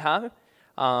ashtrays they have,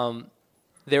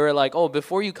 they were like, oh,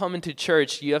 before you come into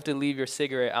church, you have to leave your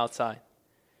cigarette outside.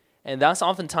 And that's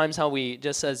oftentimes how we,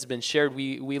 just as been shared,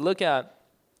 we look at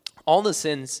all the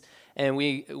sins and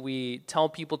we tell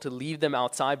people to leave them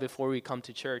outside before we come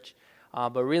to church.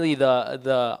 But really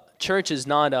the church is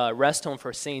not a rest home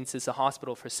for saints, it's a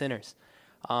hospital for sinners.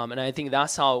 And I think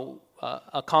that's how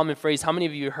a common phrase, how many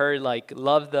of you heard like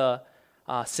love the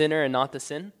sinner and not the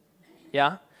sin?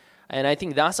 Yeah? And I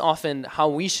think that's often how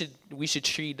we should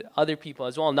treat other people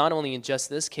as well, not only in just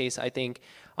this case, I think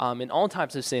in all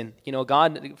types of sin. You know,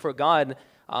 for God,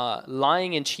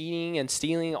 lying and cheating and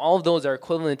stealing, all of those are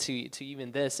equivalent to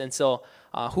even this. And so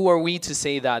who are we to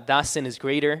say that sin is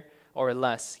greater or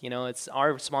less? You know, it's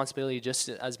our responsibility, just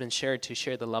as been shared, to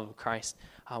share the love of Christ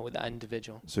with that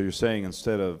individual. So you're saying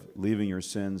instead of leaving your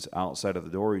sins outside of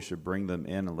the door, you should bring them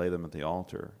in and lay them at the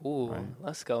altar. Ooh, right?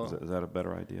 Let's go. Is that a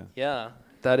better idea? Yeah,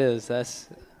 that is.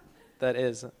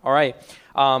 All right.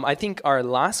 I think our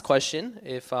last question,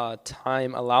 if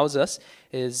time allows us,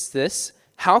 is this: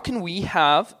 how can we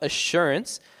have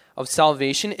assurance of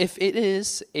salvation if it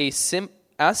is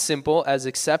as simple as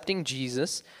accepting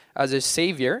Jesus as a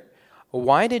Savior?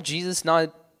 Why did Jesus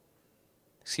not?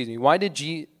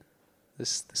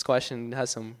 This question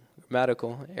has some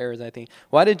grammatical errors, I think.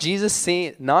 Why did Jesus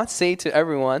not say to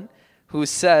everyone who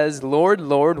says, "Lord,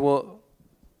 Lord,"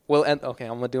 okay,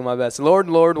 I'm going to do my best. "Lord,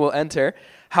 Lord," will enter.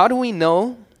 How do we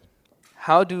know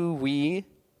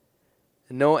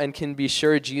and can be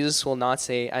sure Jesus will not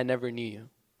say, "I never knew you"?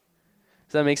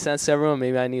 Does that make sense to everyone?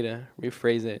 Maybe I need to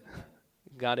rephrase it.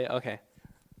 Got it? Okay.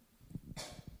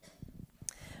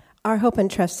 Our hope and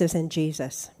trust is in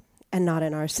Jesus and not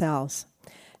in ourselves.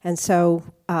 And so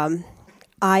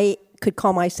I could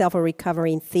call myself a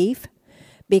recovering thief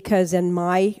because in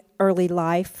my early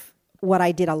life, what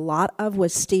I did a lot of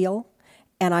was steal,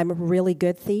 and I'm a really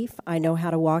good thief. I know how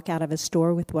to walk out of a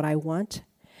store with what I want.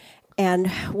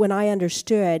 And when I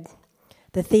understood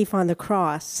the thief on the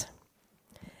cross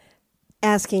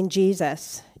asking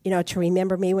Jesus, to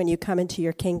remember me when you come into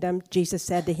your kingdom, Jesus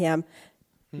said to him,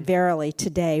 "Verily,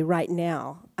 today, right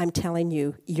now, I'm telling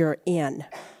you, you're in."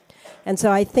 And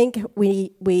so I think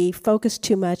we focus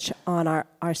too much on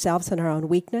ourselves and our own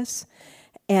weakness,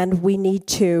 and we need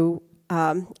to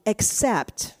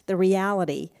accept the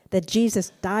reality that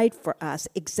Jesus died for us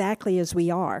exactly as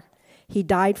we are. He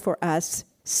died for us,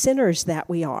 sinners that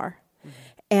we are. Mm-hmm.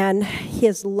 And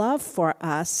his love for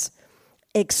us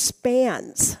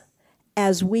expands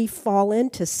as we fall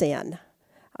into sin.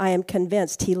 I am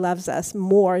convinced he loves us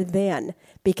more then,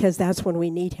 because that's when we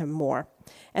need him more.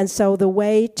 And so the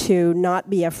way to not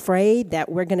be afraid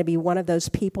that we're going to be one of those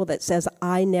people that says,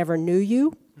 "I never knew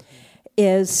you,"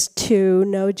 is to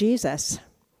know Jesus,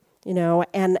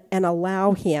 and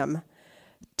allow him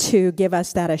to give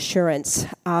us that assurance.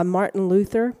 Martin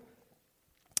Luther,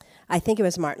 I think it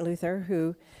was Martin Luther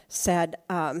who said,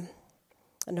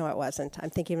 no, it wasn't. I'm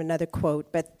thinking of another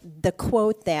quote, but the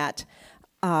quote that,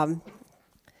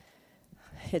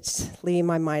 it's leaving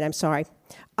my mind, I'm sorry.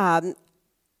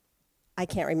 I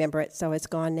can't remember it, so it's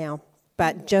gone now.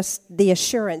 But just the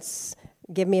assurance,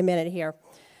 give me a minute here.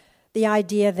 The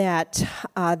idea that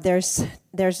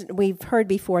we've heard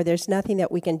before, there's nothing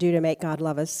that we can do to make God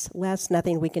love us less,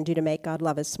 nothing we can do to make God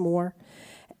love us more.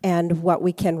 And what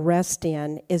we can rest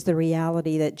in is the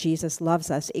reality that Jesus loves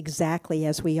us exactly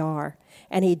as we are.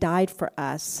 And he died for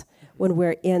us when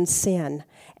we're in sin.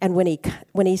 And when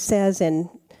he says in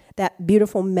that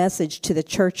beautiful message to the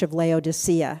church of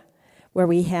Laodicea, where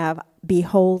we have,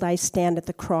 "Behold, I stand at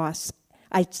the cross,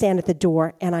 I stand at the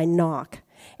door, and I knock.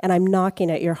 And I'm knocking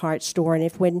at your heart's door. And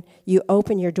if when you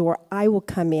open your door, I will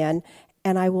come in,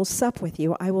 and I will sup with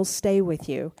you, I will stay with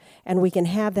you." And we can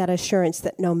have that assurance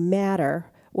that no matter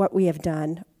what we have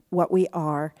done, what we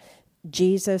are,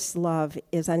 Jesus' love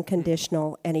is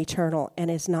unconditional and eternal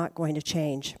and is not going to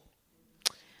change.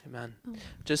 Amen.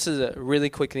 Just as a really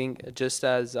quick thing, just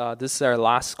as this is our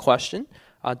last question,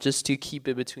 just to keep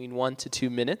it between 1 to 2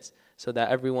 minutes so that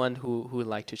everyone who would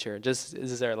like to share, this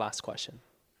is our last question.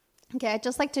 Okay, I'd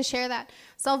just like to share that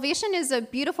salvation is a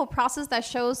beautiful process that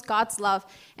shows God's love.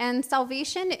 And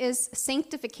salvation is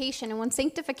sanctification. And what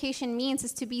sanctification means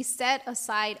is to be set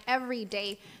aside every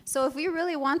day. So if we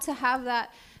really want to have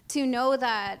that, to know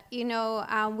that,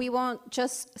 we won't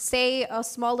just say a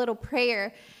small little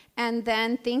prayer and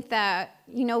then think that,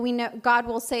 God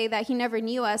will say that he never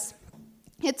knew us.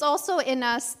 It's also in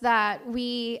us that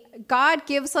God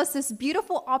gives us this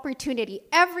beautiful opportunity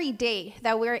every day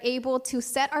that we're able to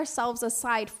set ourselves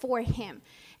aside for him.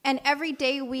 And every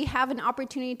day we have an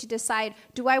opportunity to decide,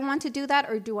 do I want to do that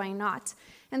or do I not?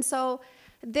 And so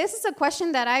this is a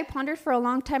question that I pondered for a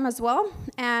long time as well.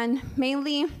 And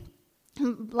mainly,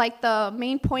 like the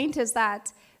main point is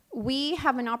that we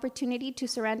have an opportunity to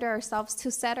surrender ourselves,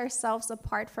 to set ourselves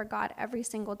apart for God every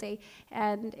single day.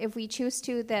 And if we choose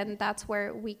to, then that's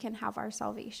where we can have our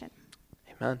salvation.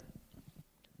 Amen.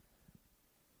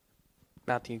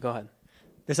 Matthew, go ahead.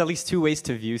 There's at least two ways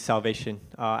to view salvation,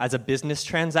 as a business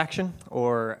transaction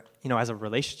or, as a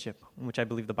relationship, which I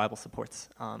believe the Bible supports.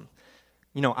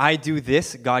 I do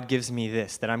this, God gives me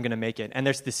this, that I'm going to make it. And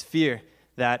there's this fear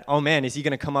that, oh man, is he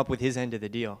going to come up with his end of the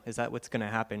deal? Is that what's going to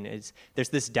happen? There's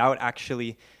this doubt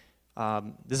actually,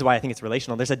 this is why I think it's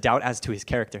relational. There's a doubt as to his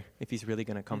character, if he's really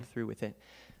going to come through with it.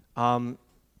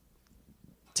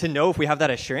 To know if we have that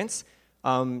assurance,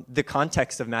 the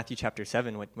context of Matthew chapter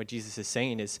 7, what Jesus is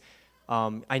saying is,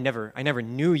 I never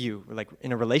knew you, like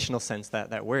in a relational sense,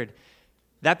 that word.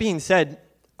 That being said,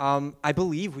 I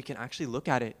believe we can actually look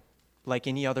at it like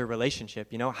any other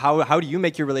relationship. How do you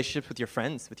make your relationships with your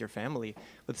friends, with your family,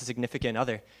 with a significant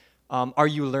other? Are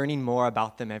you learning more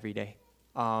about them every day?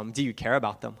 Do you care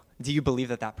about them? Do you believe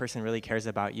that person really cares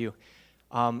about you?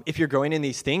 If you're growing in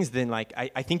these things, then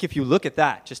I think if you look at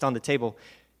that just on the table,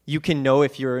 you can know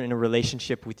if you're in a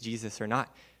relationship with Jesus or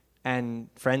not. And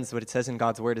friends, what it says in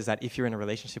God's word is that if you're in a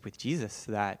relationship with Jesus,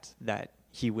 that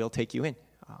he will take you in.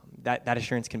 That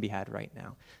assurance can be had right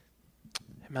now.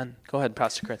 Amen. Go ahead,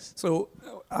 Pastor Chris. So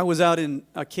I was out in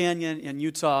a canyon in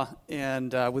Utah,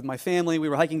 and with my family, we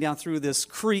were hiking down through this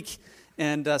creek,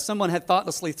 and someone had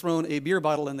thoughtlessly thrown a beer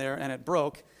bottle in there, and it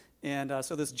broke. And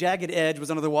so this jagged edge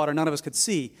was under the water. None of us could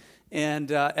see.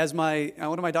 And as one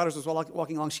of my daughters was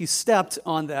walking along, she stepped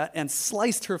on that and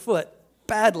sliced her foot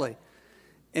badly.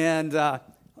 And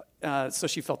so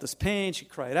she felt this pain. She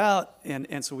cried out.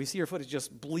 And so we see her foot is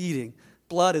just bleeding.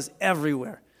 Blood is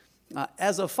everywhere.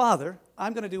 As a father,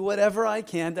 I'm going to do whatever I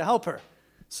can to help her.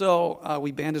 So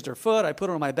we bandaged her foot. I put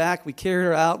her on my back. We carried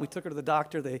her out. We took her to the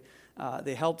doctor.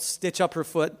 They helped stitch up her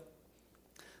foot.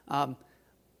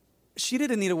 She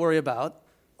didn't need to worry about,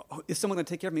 is someone going to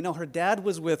take care of me? No, her dad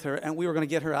was with her, and we were going to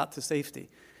get her out to safety.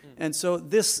 And so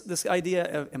this idea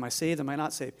of, am I saved, am I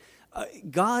not saved?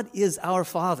 God is our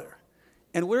Father,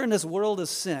 and we're in this world of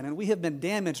sin, and we have been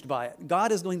damaged by it.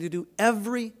 God is going to do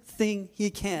everything he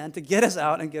can to get us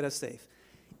out and get us safe.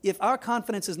 If our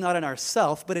confidence is not in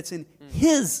ourselves, but it's in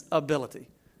his ability,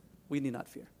 we need not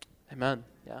fear. Amen.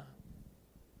 Yeah.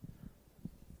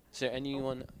 Is there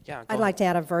anyone? Yeah. I'd like to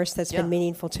add a verse that's been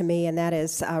meaningful to me, and that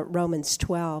is Romans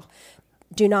 12.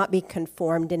 Do not be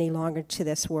conformed any longer to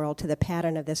this world, to the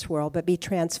pattern of this world, but be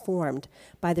transformed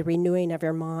by the renewing of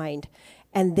your mind.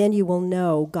 And then you will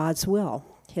know God's will,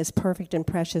 his perfect and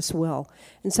precious will.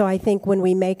 And so I think when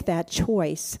we make that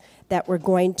choice that we're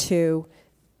going to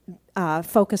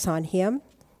focus on him,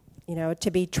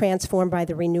 to be transformed by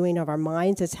the renewing of our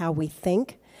minds is how we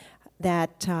think,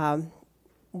 that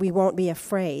we won't be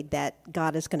afraid that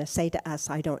God is going to say to us,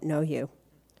 I don't know you.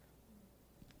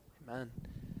 Amen.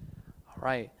 All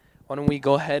right. Why don't we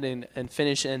go ahead and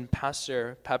finish, and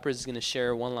Pastor Pepper is going to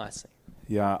share one last thing.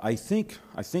 Yeah, I think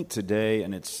today,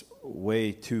 and it's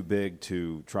way too big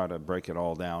to try to break it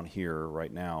all down here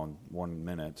right now in 1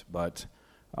 minute, but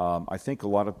I think a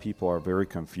lot of people are very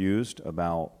confused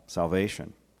about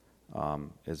salvation,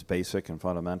 as basic and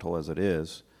fundamental as it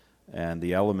is, and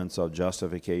the elements of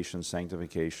justification,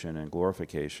 sanctification, and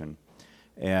glorification.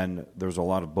 And there's a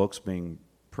lot of books being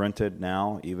printed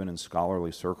now, even in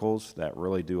scholarly circles, that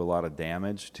really do a lot of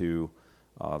damage to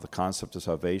the concept of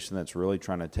salvation, that's really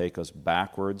trying to take us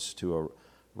backwards to a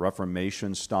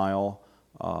Reformation-style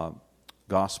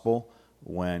gospel,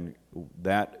 when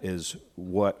that is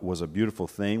what was a beautiful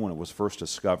thing when it was first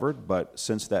discovered. But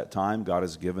since that time, God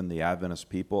has given the Adventist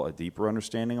people a deeper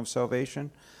understanding of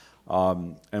salvation.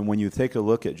 And when you take a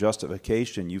look at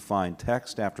justification, you find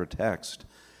text after text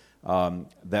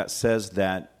that says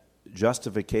that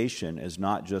justification is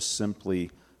not just simply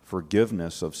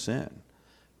forgiveness of sin,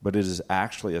 but it is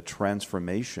actually a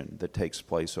transformation that takes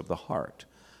place of the heart.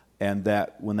 And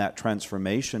that when that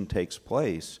transformation takes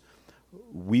place,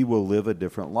 we will live a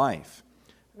different life.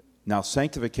 Now,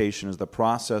 sanctification is the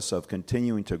process of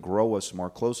continuing to grow us more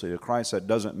closely to Christ. That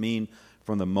doesn't mean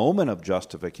from the moment of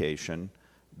justification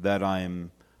that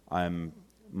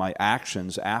my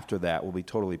actions after that will be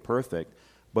totally perfect.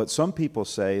 But some people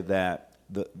say that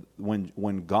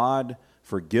when God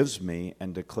forgives me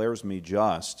and declares me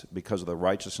just because of the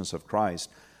righteousness of Christ,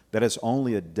 that is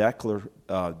only a declarative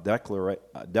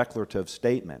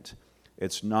statement.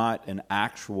 It's not an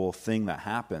actual thing that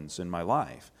happens in my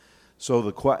life.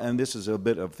 So and this is a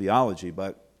bit of theology,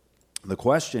 but the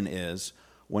question is,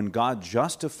 when God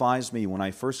justifies me, when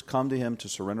I first come to him to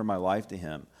surrender my life to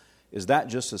him, is that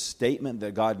just a statement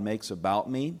that God makes about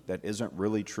me that isn't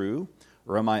really true?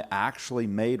 Or am I actually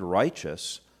made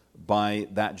righteous by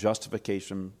that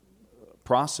justification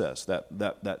process,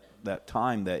 that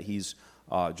time that He's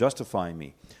justifying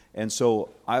me? And so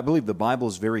I believe the Bible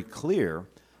is very clear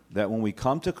that when we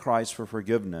come to Christ for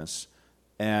forgiveness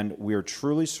and we are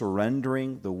truly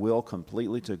surrendering the will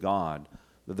completely to God,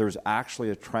 that there's actually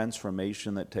a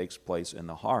transformation that takes place in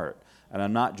the heart. And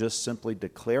I'm not just simply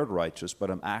declared righteous, but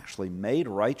I'm actually made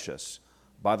righteous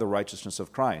by the righteousness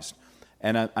of Christ.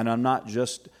 And I'm not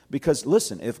just, because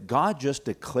listen, if God just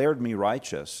declared me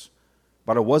righteous,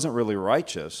 but I wasn't really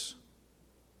righteous,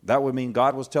 that would mean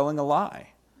God was telling a lie.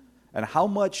 And how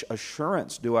much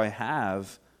assurance do I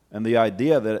have in the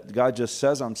idea that God just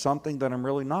says I'm something that I'm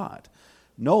really not?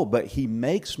 No, but He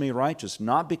makes me righteous,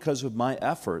 not because of my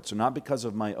efforts, or not because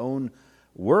of my own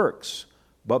works,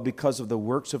 but because of the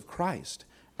works of Christ.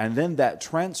 And then that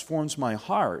transforms my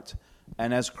heart,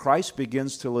 and as Christ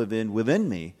begins to live within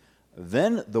me,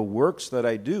 then the works that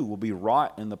I do will be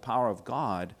wrought in the power of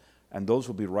God, and those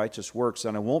will be righteous works.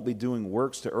 And I won't be doing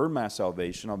works to earn my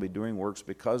salvation. I'll be doing works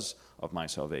because of my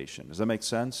salvation. Does that make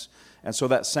sense? And so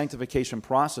that sanctification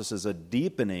process is a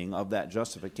deepening of that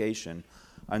justification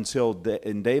until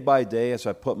day by day, as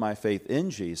I put my faith in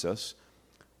Jesus,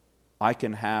 I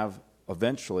can have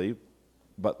eventually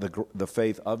but the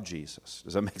faith of Jesus.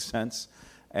 Does that make sense?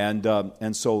 And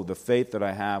so the faith that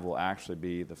I have will actually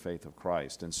be the faith of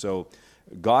Christ. And so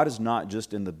God is not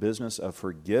just in the business of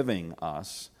forgiving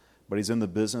us, but He's in the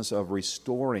business of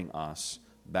restoring us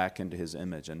back into His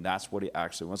image. And that's what He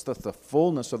actually wants. That's the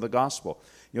fullness of the gospel.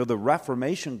 You know, the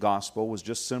Reformation gospel was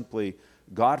just simply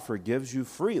God forgives you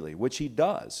freely, which He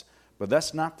does. But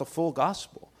that's not the full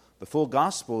gospel. The full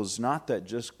gospel is not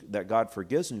that God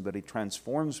forgives me, but He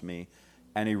transforms me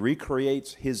and He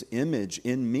recreates His image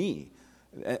in me.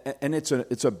 And it's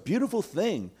a beautiful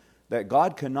thing that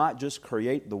God cannot just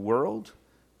create the world,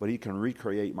 but He can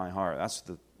recreate my heart.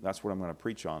 That's what I'm going to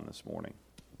preach on this morning.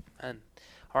 And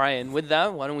all right, and with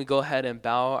that, why don't we go ahead and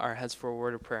bow our heads for a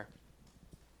word of prayer.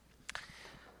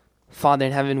 Father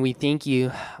in heaven, we thank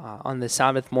You on the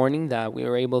Sabbath morning that we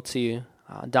were able to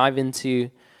dive into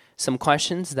some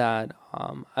questions that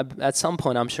at some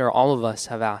point I'm sure all of us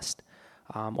have asked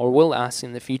or will ask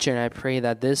in the future. And I pray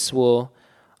that this will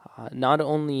not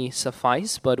only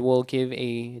suffice, but will give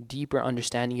a deeper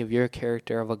understanding of Your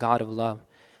character of a God of love.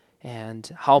 And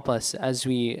help us as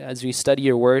we study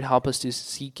Your word, help us to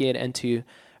seek it and to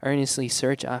earnestly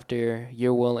search after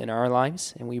Your will in our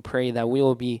lives. And we pray that we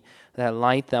will be that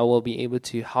light that will be able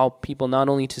to help people not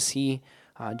only to see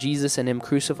Jesus and Him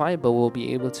crucified, but will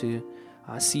be able to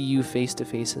see You face to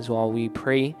face as well. We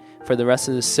pray for the rest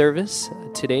of the service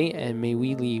today, and may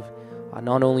we leave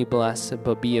not only blessed,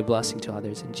 but be a blessing to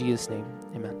others. In Jesus' name,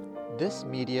 amen. This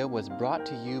media was brought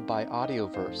to you by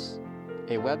Audioverse,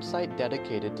 a website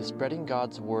dedicated to spreading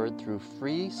God's Word through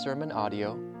free sermon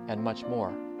audio and much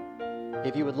more.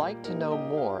 If you would like to know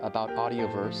more about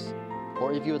Audioverse,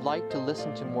 or if you would like to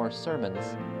listen to more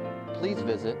sermons, please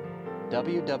visit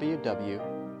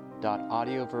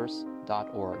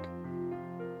www.audioverse.org.